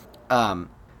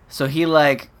 So he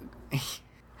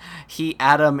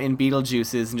Adam in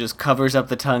Beetlejuice's and just covers up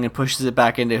the tongue and pushes it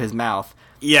back into his mouth.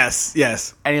 Yes.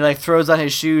 And he like throws on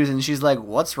his shoes and she's like,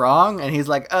 what's wrong? And he's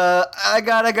like, I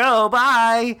gotta go,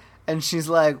 bye. And she's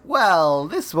like, well,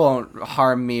 this won't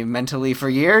harm me mentally for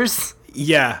years.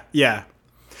 Yeah.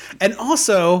 And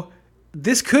also,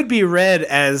 this could be read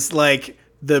as like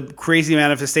the crazy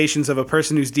manifestations of a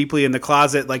person who's deeply in the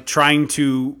closet, like trying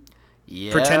to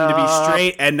pretend to be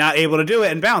straight and not able to do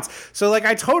it and bounce. So like,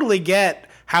 I totally get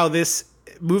how this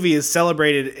movie is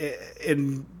celebrated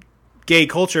in gay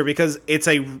culture because it's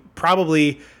a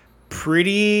probably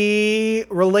pretty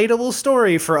relatable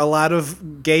story for a lot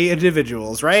of gay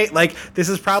individuals, right? Like this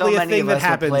is probably a thing that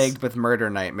happens. So many of us are plagued with murder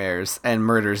nightmares and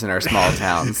murders in our small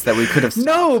towns that we could have stopped.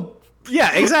 No,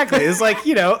 Yeah, exactly. It's like,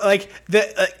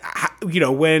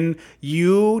 when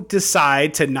you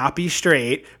decide to not be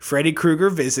straight, Freddy Krueger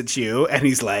visits you and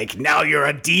he's like, now you're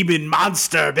a demon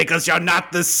monster because you're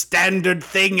not the standard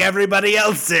thing everybody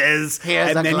else is.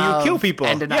 Here's and a then glove you kill people.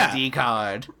 and an ID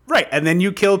card. Right. And then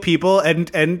you kill people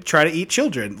and try to eat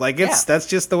children. Like that's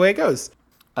just the way it goes.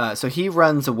 So he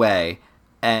runs away.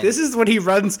 And this is when he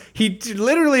runs. He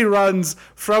literally runs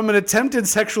from an attempted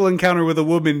sexual encounter with a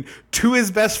woman to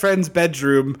his best friend's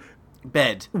bedroom.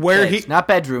 Bed. Where bed. Not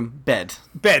bedroom, bed.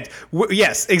 Bed.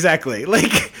 Yes, exactly.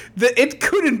 Like, it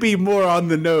couldn't be more on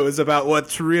the nose about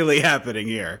what's really happening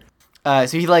here. So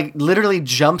he, like, literally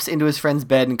jumps into his friend's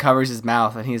bed and covers his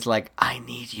mouth, and he's like, I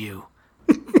need you.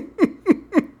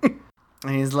 And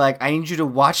he's like, I need you to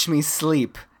watch me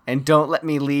sleep, and don't let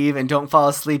me leave, and don't fall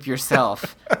asleep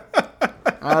yourself.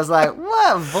 I was like,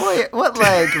 what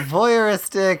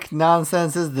voyeuristic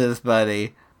nonsense is this,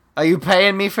 buddy? Are you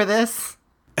paying me for this?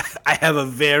 I have a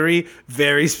very,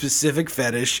 very specific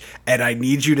fetish, and I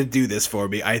need you to do this for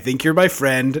me. I think you're my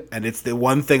friend, and it's the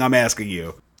one thing I'm asking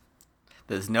you.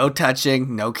 There's no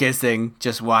touching, no kissing,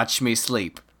 just watch me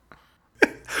sleep.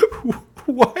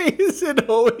 Why is it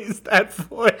always that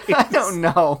voice? I don't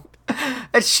know.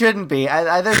 It shouldn't be.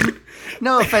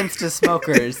 No offense to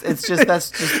smokers. That's just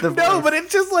the voice. No, but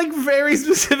it's just like very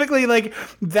specifically like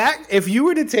that. If you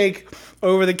were to take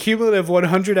over the cumulative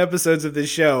 100 episodes of this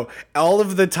show, all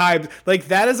of the time, like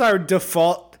that is our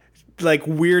default like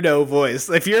weirdo voice.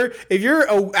 If you're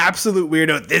a absolute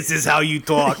weirdo, this is how you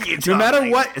talk. No matter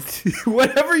what,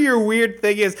 whatever your weird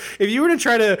thing is, if you were to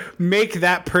try to make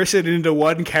that person into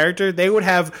one character, they would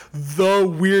have the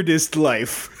weirdest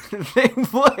life. They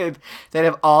would. They'd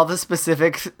have all the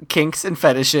specific kinks and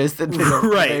fetishes that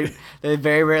they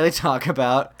very rarely talk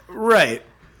about. Right.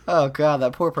 Oh god,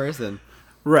 that poor person.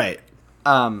 Right.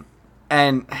 And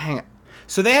hang on.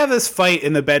 So they have this fight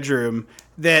in the bedroom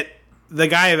that the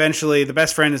guy eventually, the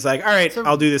best friend, is like, all right,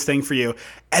 I'll do this thing for you.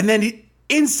 And then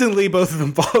instantly both of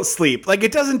them fall asleep. Like,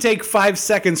 it doesn't take 5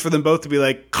 seconds for them both to be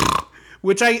like,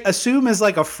 which I assume is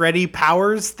like a Freddy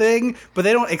Powers thing, but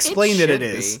they don't explain that it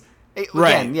is.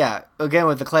 Again, yeah. Again,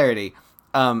 with the clarity.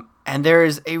 And there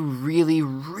is a really,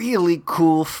 really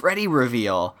cool Freddy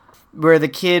reveal where the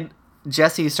kid,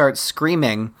 Jesse, starts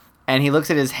screaming, and he looks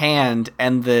at his hand,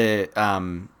 and the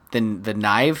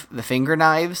knife, the finger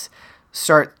knives,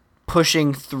 start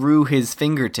pushing through his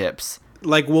fingertips.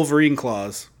 Like Wolverine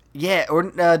claws. Yeah, or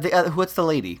what's the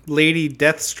lady? Lady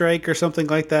Deathstrike or something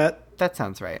like that. That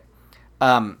sounds right.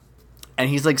 And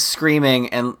he's like screaming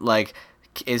and like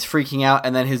is freaking out,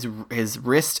 and then his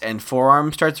wrist and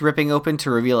forearm starts ripping open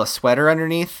to reveal a sweater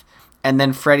underneath, and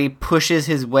then Freddy pushes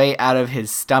his way out of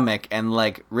his stomach and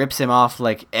like rips him off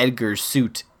like Edgar's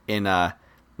suit in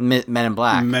Men in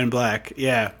Black. Men in Black,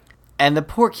 yeah. And the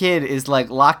poor kid is like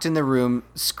locked in the room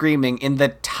screaming in the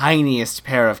tiniest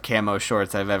pair of camo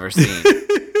shorts I've ever seen.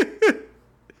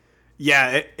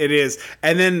 Yeah, it is.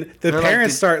 And then the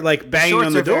parents start like banging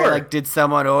on the door. Like, did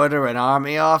someone order an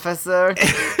army officer?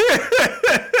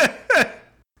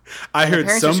 I heard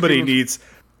somebody needs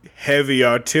heavy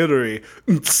artillery.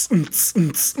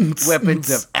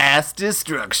 Weapons of ass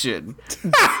destruction.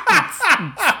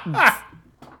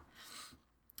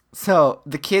 So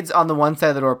the kid's on the one side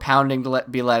of the door pounding to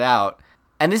be let out.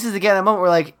 And this is again a moment where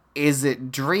like, is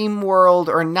it dream world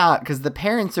or not? Because the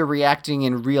parents are reacting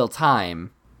in real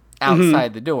time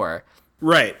outside the door.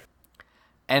 Right.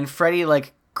 And Freddy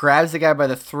like grabs the guy by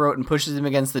the throat and pushes him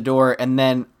against the door and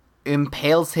then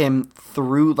impales him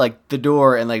through like the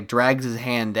door and like drags his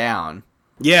hand down.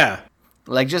 Yeah.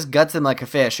 Like just guts him like a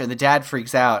fish, and the dad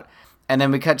freaks out. And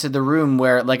then we cut to the room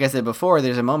where, like I said before,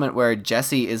 there's a moment where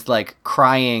Jesse is like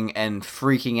crying and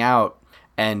freaking out,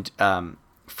 and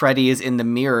Freddy is in the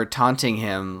mirror taunting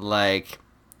him like,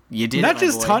 you did not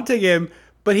just taunting him,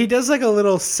 but he does like a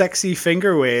little sexy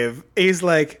finger wave. He's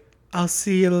like, I'll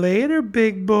see you later,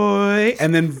 big boy.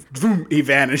 And then boom, he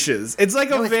vanishes. It's like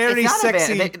a very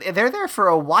sexy... They're there for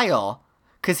a while.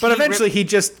 But eventually he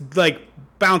just like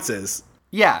bounces.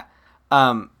 Yeah.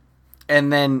 And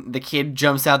then the kid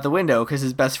jumps out the window because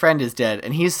his best friend is dead.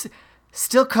 And he's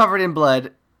still covered in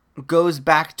blood, goes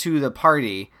back to the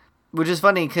party, which is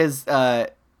funny because Meryl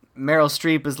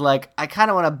Streep is like, I kind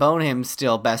of want to bone him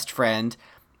still, best friend,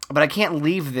 but I can't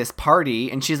leave this party.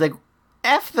 And she's like,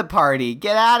 F the party,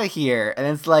 get out of here. And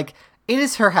it's like, it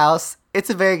is her house. It's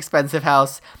a very expensive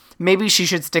house. Maybe she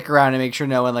should stick around and make sure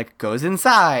no one like goes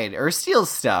inside or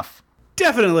steals stuff.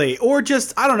 Definitely. Or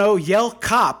just, I don't know, yell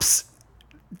cops.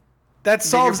 That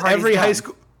solves every high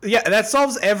school. Yeah, that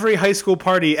solves every high school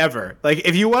party ever. Like,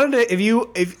 if you wanted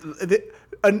to,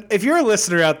 if you're a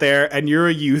listener out there and you're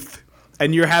a youth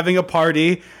and you're having a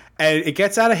party and it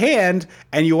gets out of hand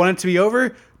and you want it to be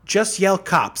over, just yell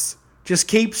cops. Just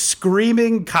keep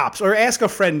screaming cops, or ask a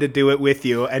friend to do it with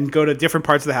you and go to different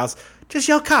parts of the house. Just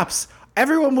yell cops.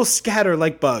 Everyone will scatter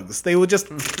like bugs. They will just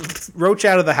roach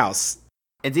out of the house.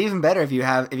 It's even better if you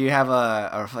have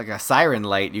a siren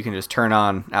light you can just turn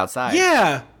on outside.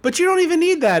 Yeah, but you don't even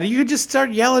need that. You could just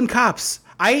start yelling cops.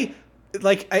 It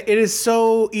is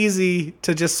so easy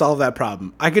to just solve that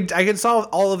problem. I could solve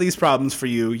all of these problems for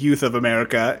you, youth of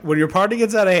America. When your party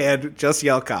gets out of hand, just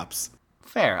yell cops.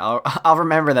 Fair. I'll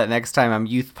remember that next time I'm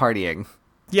youth partying.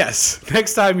 Yes,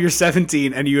 next time you're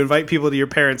 17 and you invite people to your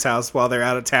parents' house while they're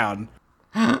out of town.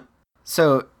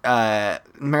 So Meryl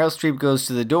Streep goes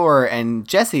to the door and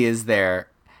Jesse is there,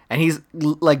 and he's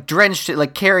like drenched,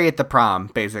 like Carrie at the prom,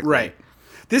 basically. Right.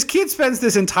 This kid spends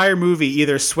this entire movie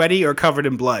either sweaty or covered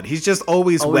in blood. He's just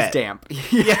always wet. Damp.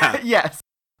 Yeah. Yes.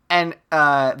 And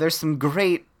there's some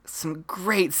great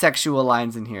sexual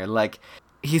lines in here. Like,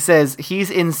 he says, he's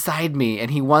inside me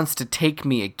and he wants to take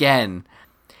me again.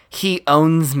 He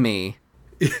owns me.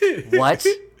 What?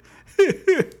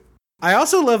 I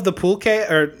also love the pool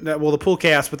the pool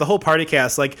chaos, but the whole party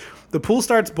chaos. Like, the pool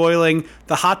starts boiling,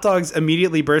 the hot dogs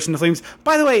immediately burst into flames.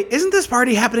 By the way, isn't this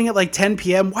party happening at like 10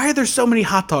 p.m.? Why are there so many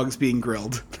hot dogs being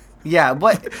grilled? Yeah,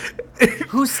 what?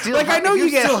 Who's still like? I know you're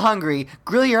still hungry.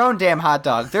 Grill your own damn hot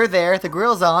dog. They're there. The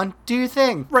grill's on. Do your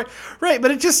thing. Right.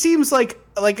 But it just seems like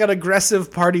an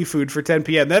aggressive party food for 10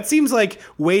 p.m. That seems like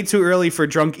way too early for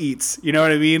drunk eats. You know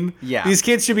what I mean? Yeah. These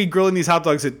kids should be grilling these hot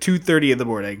dogs at 2:30 in the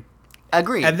morning.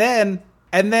 Agreed.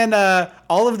 And then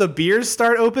all of the beers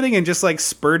start opening and just like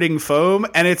spurting foam,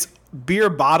 and it's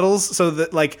beer bottles, so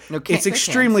that like it's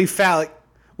extremely phallic.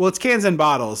 Well, it's cans and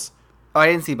bottles. Oh, I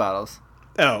didn't see bottles.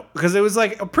 Oh, because it was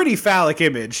like a pretty phallic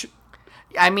image.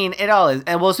 I mean, it all is.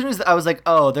 And well, as soon as I was like,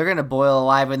 oh, they're gonna boil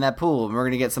alive in that pool, and we're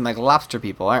gonna get some like lobster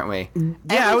people, aren't we?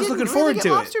 Yeah, I was looking forward to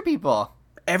it. Lobster people.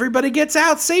 Everybody gets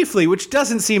out safely, which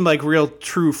doesn't seem like real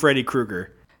true Freddy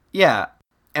Krueger. Yeah,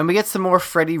 and we get some more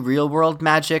Freddy real world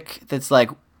magic that's like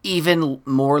even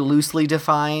more loosely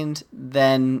defined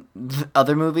than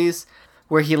other movies,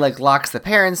 where he like locks the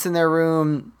parents in their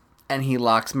room, and he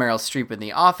locks Meryl Streep in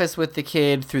the office with the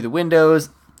kid through the windows,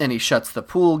 and he shuts the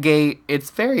pool gate.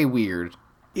 It's very weird.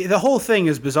 The whole thing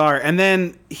is bizarre, and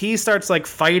then he starts like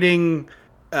fighting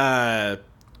the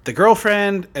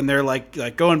girlfriend, and they're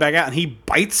like going back out, and he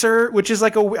bites her, which is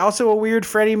like also a weird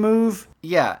Freddy move.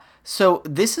 Yeah. So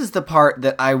this is the part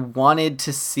that I wanted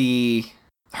to see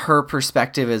her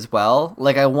perspective as well.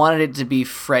 Like, I wanted it to be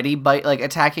Freddy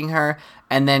attacking her,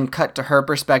 and then cut to her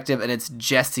perspective, and it's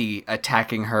Jesse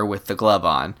attacking her with the glove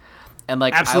on. And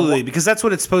like, absolutely, because that's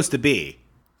what it's supposed to be.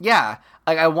 Yeah,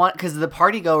 like because the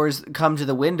party goers come to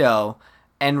the window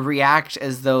and react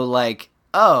as though like,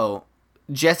 oh,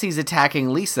 Jesse's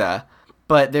attacking Lisa,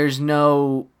 but there's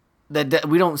no that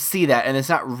we don't see that, and it's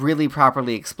not really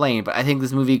properly explained. But I think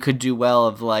this movie could do well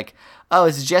of like, oh,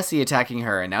 it's Jesse attacking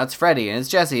her, and now it's Freddy, and it's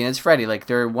Jesse, and it's Freddy. Like,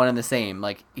 they're one and the same.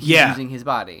 Like, he's using his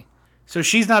body. So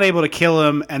she's not able to kill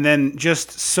him, and then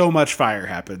just so much fire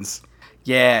happens.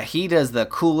 Yeah, he does the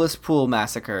coolest pool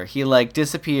massacre. He, like,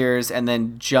 disappears and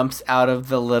then jumps out of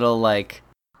the little, like,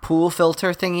 pool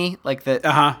filter thingy, like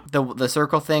the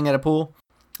circle thing at a pool.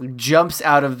 Jumps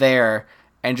out of there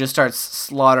and just starts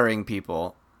slaughtering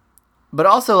people. But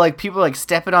also, like, people, like,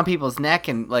 stepping on people's neck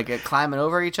and, like, climbing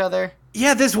over each other.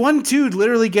 Yeah, this one dude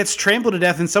literally gets trampled to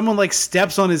death, and someone, like,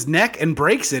 steps on his neck and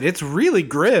breaks it. It's really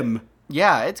grim.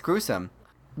 Yeah, it's gruesome.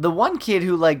 The one kid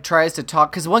who, like, tries to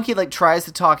talk... Because one kid, like, tries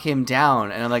to talk him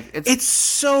down, and I'm like... It's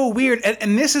so weird.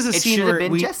 And this is a scene where it should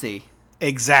have been Jesse.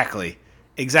 Exactly.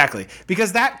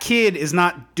 Because that kid is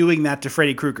not doing that to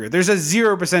Freddy Krueger. There's a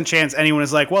 0% chance anyone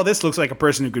is like, well, this looks like a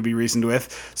person who could be reasoned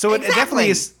with. So it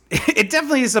definitely is... It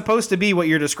definitely is supposed to be what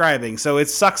you're describing, so it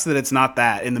sucks that it's not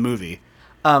that in the movie.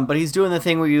 But he's doing the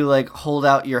thing where you, like, hold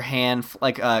out your hand,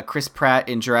 like Chris Pratt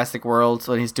in Jurassic World,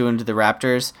 so when he's doing to the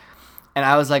raptors. And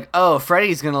I was like, oh,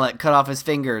 Freddy's gonna, like, cut off his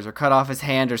fingers or cut off his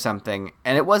hand or something.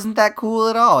 And it wasn't that cool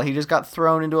at all. He just got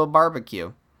thrown into a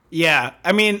barbecue. Yeah,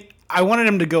 I mean, I wanted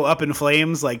him to go up in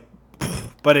flames, like,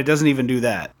 but it doesn't even do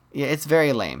that. Yeah, it's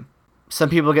very lame. Some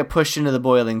people get pushed into the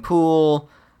boiling pool.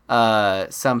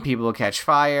 Some people catch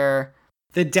fire.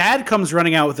 The dad comes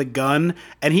running out with a gun,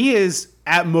 and he is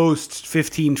at most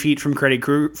 15 feet from Freddy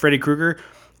Krueger,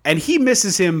 and he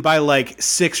misses him by like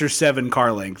 6 or 7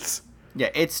 car lengths.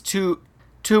 Yeah, it's too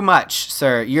much,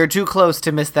 sir. You're too close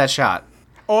to miss that shot.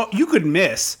 Oh, you could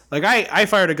miss. Like, I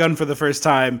fired a gun for the first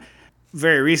time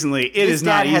very recently. It is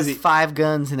not easy. This dad has 5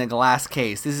 guns in a glass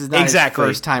case. This is not his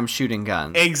first time shooting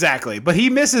guns. Exactly. But he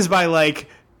misses by like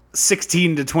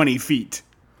 16 to 20 feet.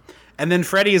 And then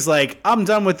Freddy is like, I'm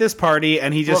done with this party,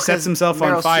 and he just sets himself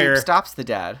on fire. Streep stops the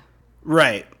dad.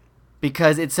 Right.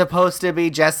 Because it's supposed to be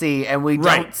Jesse, and we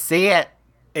don't see it.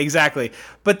 Exactly.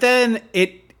 But then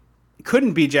it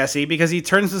couldn't be Jesse because he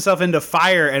turns himself into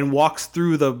fire and walks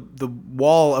through the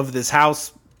wall of this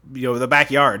house, the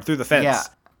backyard, through the fence. Yeah.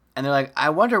 And they're like,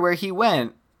 I wonder where he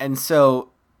went. And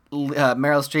so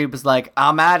Meryl Streep is like,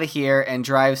 I'm out of here, and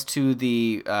drives to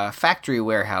the factory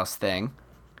warehouse thing.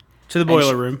 To the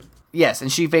boiler room. Yes,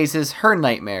 and she faces her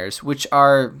nightmares, which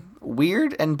are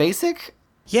weird and basic.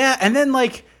 Yeah, and then,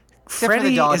 like, Except Freddy for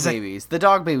the dog is babies. The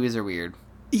dog babies are weird.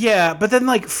 Yeah, but then,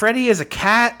 like, Freddy is a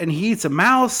cat, and he eats a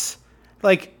mouse.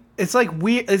 Like, it's, like,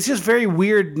 weird. It's just very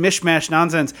weird mishmash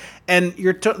nonsense. And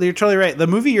you're totally right. The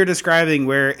movie you're describing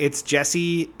where it's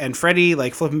Jesse and Freddy,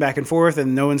 like, flipping back and forth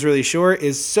and no one's really sure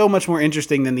is so much more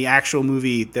interesting than the actual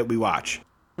movie that we watch.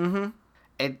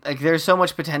 Mm-hmm. There's so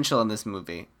much potential in this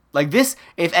movie. Like, this,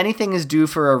 if anything is due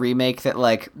for a remake that,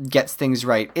 like, gets things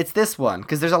right, it's this one.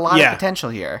 Because there's a lot of potential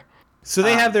here. So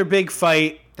they have their big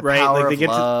fight, right? Power like they of get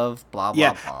love, blah,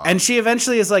 blah, blah. And she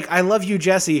eventually is like, I love you,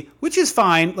 Jesse, which is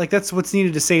fine. Like, that's what's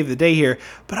needed to save the day here.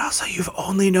 But also, you've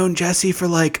only known Jesse for,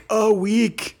 like, a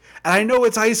week. And I know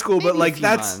it's high school, Maybe but, like, a few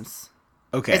that's... months.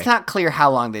 Okay. It's not clear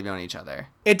how long they've known each other.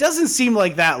 It doesn't seem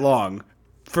like that long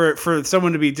for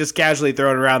someone to be just casually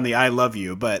throwing around the I love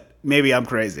you, but maybe I'm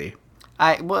crazy.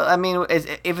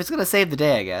 If it's going to save the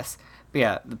day, I guess. But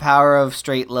yeah, the power of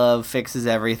straight love fixes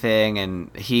everything, and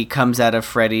he comes out of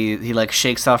Freddy, he, like,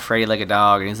 shakes off Freddy like a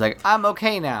dog, and he's like, I'm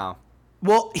okay now.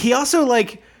 Well, he also,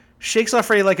 like, shakes off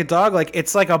Freddy like a dog. Like,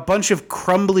 it's like a bunch of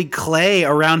crumbly clay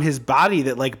around his body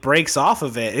that, like, breaks off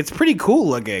of it. It's pretty cool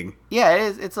looking. Yeah, it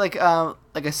is. It's like a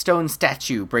stone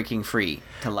statue breaking free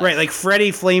to life. Right, like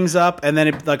Freddy flames up, and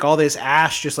then like all this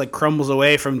ash just like crumbles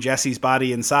away from Jesse's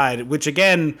body inside, which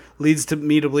again leads to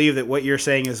me to believe that what you're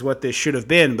saying is what this should have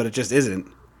been, but it just isn't.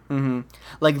 Mm-hmm.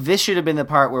 Like, this should have been the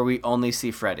part where we only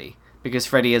see Freddy, because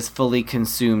Freddy has fully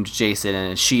consumed Jason,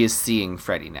 and she is seeing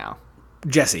Freddy now.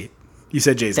 Jesse. You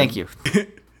said Jason. Thank you.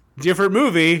 Different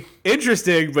movie,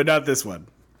 interesting, but not this one.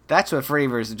 That's what Freddy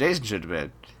vs. Jason should have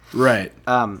been. Right.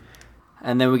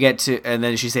 And then we get to, and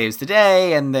then she saves the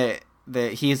day, and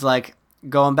he's like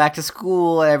going back to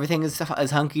school, and everything is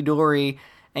hunky dory,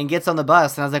 and gets on the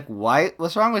bus. And I was like, "Why?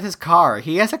 What's wrong with his car?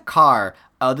 He has a car.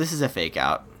 Oh, this is a fake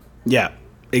out." Yeah,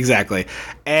 exactly.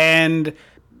 And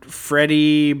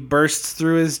Freddy bursts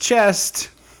through his chest.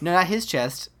 No, not his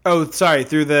chest. Oh, sorry,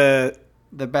 through the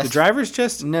driver's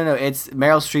chest. No, it's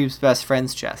Meryl Streep's best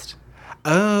friend's chest.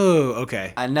 Oh,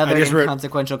 okay. Another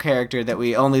inconsequential character that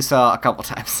we only saw a couple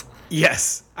times.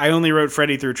 Yes, I only wrote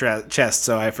Freddy through chest,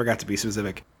 so I forgot to be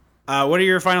specific. What are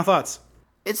your final thoughts?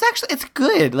 It's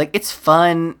good. Like, it's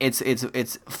fun. It's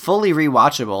fully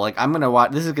rewatchable. Like, I'm gonna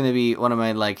watch. This is gonna be one of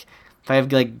my, like, if I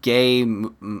have like gay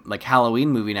like Halloween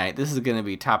movie night, this is gonna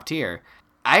be top tier.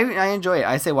 I enjoy it.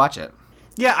 I say watch it.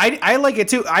 Yeah, I like it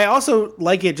too. I also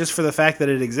like it just for the fact that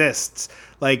it exists.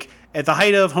 Like, at the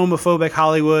height of homophobic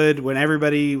Hollywood, when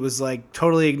everybody was like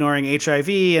totally ignoring HIV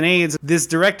and AIDS, this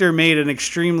director made an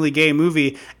extremely gay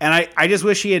movie, and I just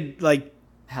wish he had like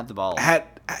had the balls.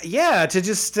 To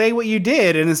just say what you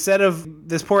did, and instead of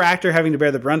this poor actor having to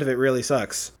bear the brunt of it, really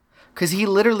sucks. Because he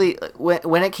literally,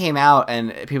 when it came out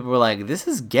and people were like, "This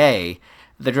is gay,"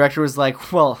 the director was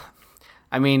like, "Well,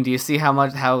 I mean, do you see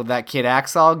how that kid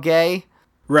acts all gay?"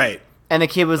 Right. And the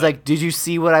kid was like, "Did you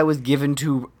see what I was given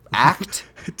to act?"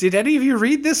 Did any of you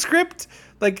read this script?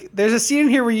 Like, there's a scene in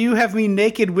here where you have me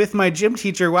naked with my gym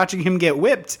teacher watching him get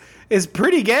whipped. It's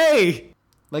pretty gay.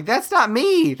 Like, that's not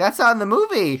me. That's not in the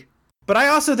movie. But I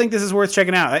also think this is worth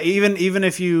checking out, even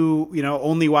if you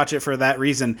only watch it for that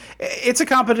reason. It's a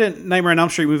competent Nightmare on Elm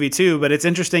Street movie too, but it's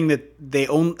interesting that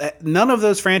none of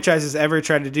those franchises ever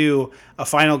tried to do a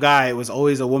final guy. It was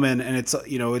always a woman, and it's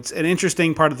an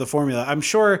interesting part of the formula. I'm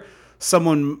sure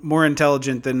someone more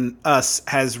intelligent than us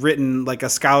has written like a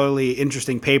scholarly,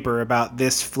 interesting paper about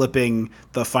this flipping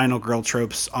the final girl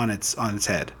tropes on its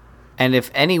head. And if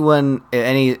any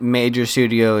major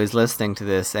studio is listening to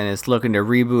this and is looking to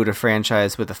reboot a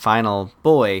franchise with a final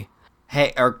boy,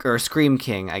 hey, or Scream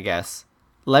King, I guess,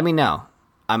 let me know.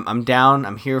 I'm down.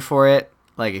 I'm here for it.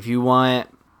 Like, if you want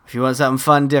something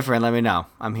fun, different, let me know.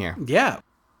 I'm here. Yeah.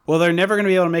 Well, they're never going to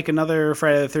be able to make another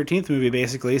Friday the 13th movie,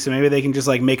 basically, so maybe they can just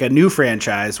like make a new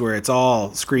franchise where it's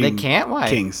all Scream They can't? Why?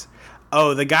 Kings.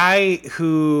 Oh, the guy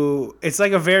who... It's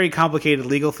like a very complicated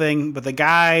legal thing, but the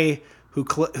guy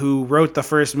who wrote the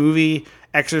first movie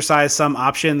exercised some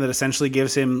option that essentially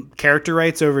gives him character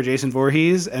rights over Jason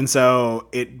Voorhees, and so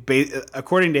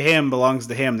according to him, belongs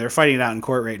to him. They're fighting it out in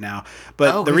court right now.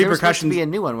 But the repercussions... There was supposed to be a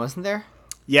new one, wasn't there?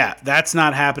 Yeah, that's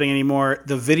not happening anymore.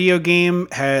 The video game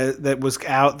that was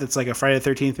out, that's like a Friday the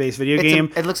 13th based video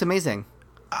game. It looks amazing.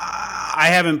 I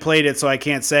haven't played it, so I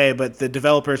can't say, but the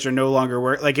developers are no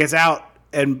longer like, it's out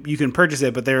and you can purchase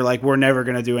it, but they're like, we're never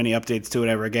going to do any updates to it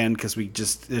ever again because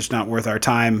it's not worth our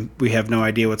time. We have no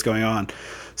idea what's going on.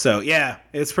 So yeah,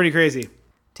 it's pretty crazy.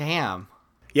 Damn.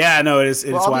 Yeah, no, it's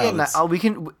wild. Let's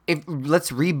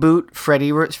reboot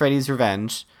Freddy's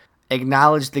Revenge.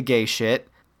 Acknowledge the gay shit.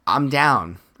 I'm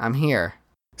down. I'm here.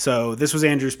 So this was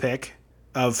Andrew's pick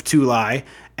of To Lie,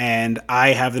 and I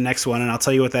have the next one, and I'll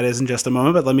tell you what that is in just a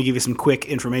moment, but let me give you some quick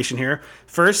information here.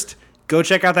 First, go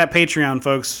check out that Patreon,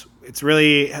 folks. It's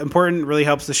really important, really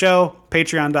helps the show.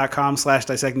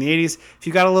 Patreon.com/dissecting the 80s. If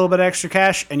you got a little bit of extra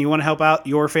cash and you want to help out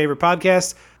your favorite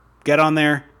podcast, get on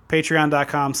there.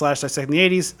 Patreon.com/dissecting the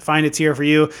 80s. Find a tier for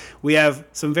you. We have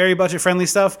some very budget-friendly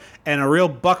stuff and a real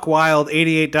buck-wild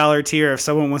 $88 tier if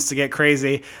someone wants to get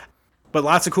crazy. But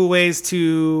lots of cool ways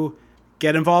to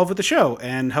get involved with the show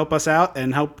and help us out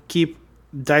and help keep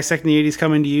Dissecting the 80s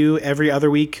coming to you every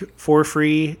other week for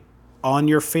free on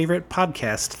your favorite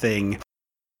podcast thing.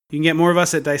 You can get more of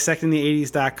us at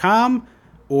dissectingthe80s.com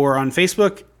or on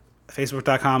Facebook,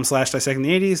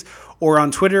 facebook.com/dissectingthe80s, or on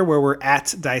Twitter where we're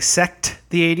at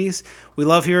dissectthe80s. We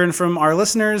love hearing from our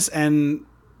listeners, and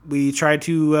we try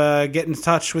to get in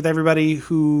touch with everybody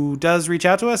who does reach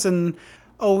out to us and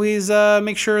always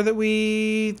make sure that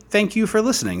we thank you for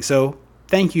listening. So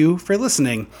thank you for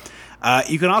listening.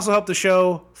 You can also help the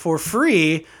show for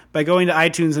free by going to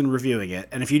iTunes and reviewing it.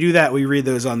 And if you do that, we read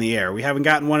those on the air. We haven't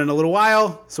gotten one in a little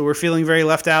while, so we're feeling very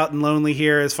left out and lonely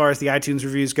here as far as the iTunes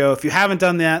reviews go. If you haven't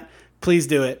done that, please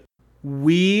do it.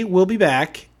 We will be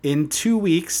back in 2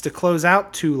 weeks to close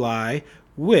out To Lie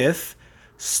with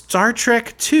Star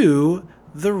Trek II,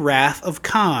 The Wrath of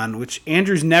Khan, which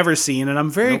Andrew's never seen, and I'm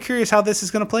very curious how this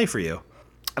is going to play for you.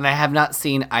 And I have not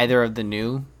seen either of the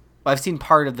new. Well, I've seen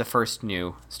part of the first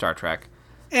new Star Trek.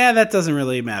 Yeah, that doesn't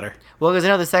really matter. Well, because I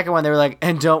know the second one, they were like,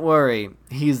 and don't worry,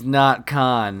 he's not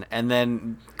Khan. And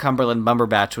then Cumberland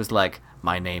Bumberbatch was like,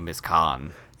 my name is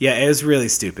Khan. Yeah, it was really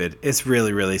stupid. It's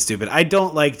really, really stupid. I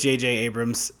don't like J.J.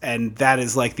 Abrams, and that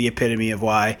is like the epitome of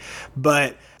why.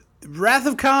 But Wrath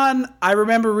of Khan, I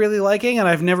remember really liking, and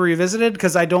I've never revisited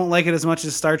because I don't like it as much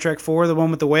as Star Trek IV, the one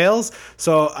with the whales.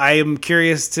 So I am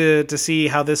curious to see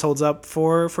how this holds up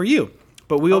for you.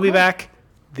 But we will be back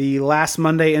the last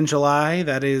Monday in July.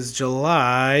 That is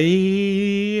July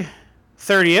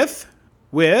 30th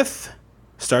with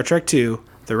Star Trek II,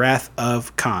 The Wrath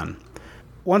of Khan.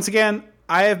 Once again,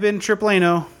 I have been Trip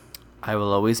Lano. I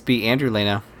will always be Andrew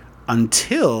Lano.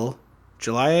 Until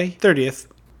July 30th.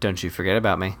 Don't you forget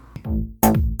about me.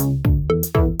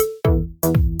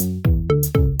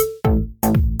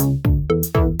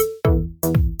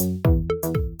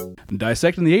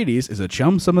 Dissecting the 80s is a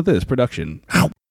Chum Some of This production. Ow.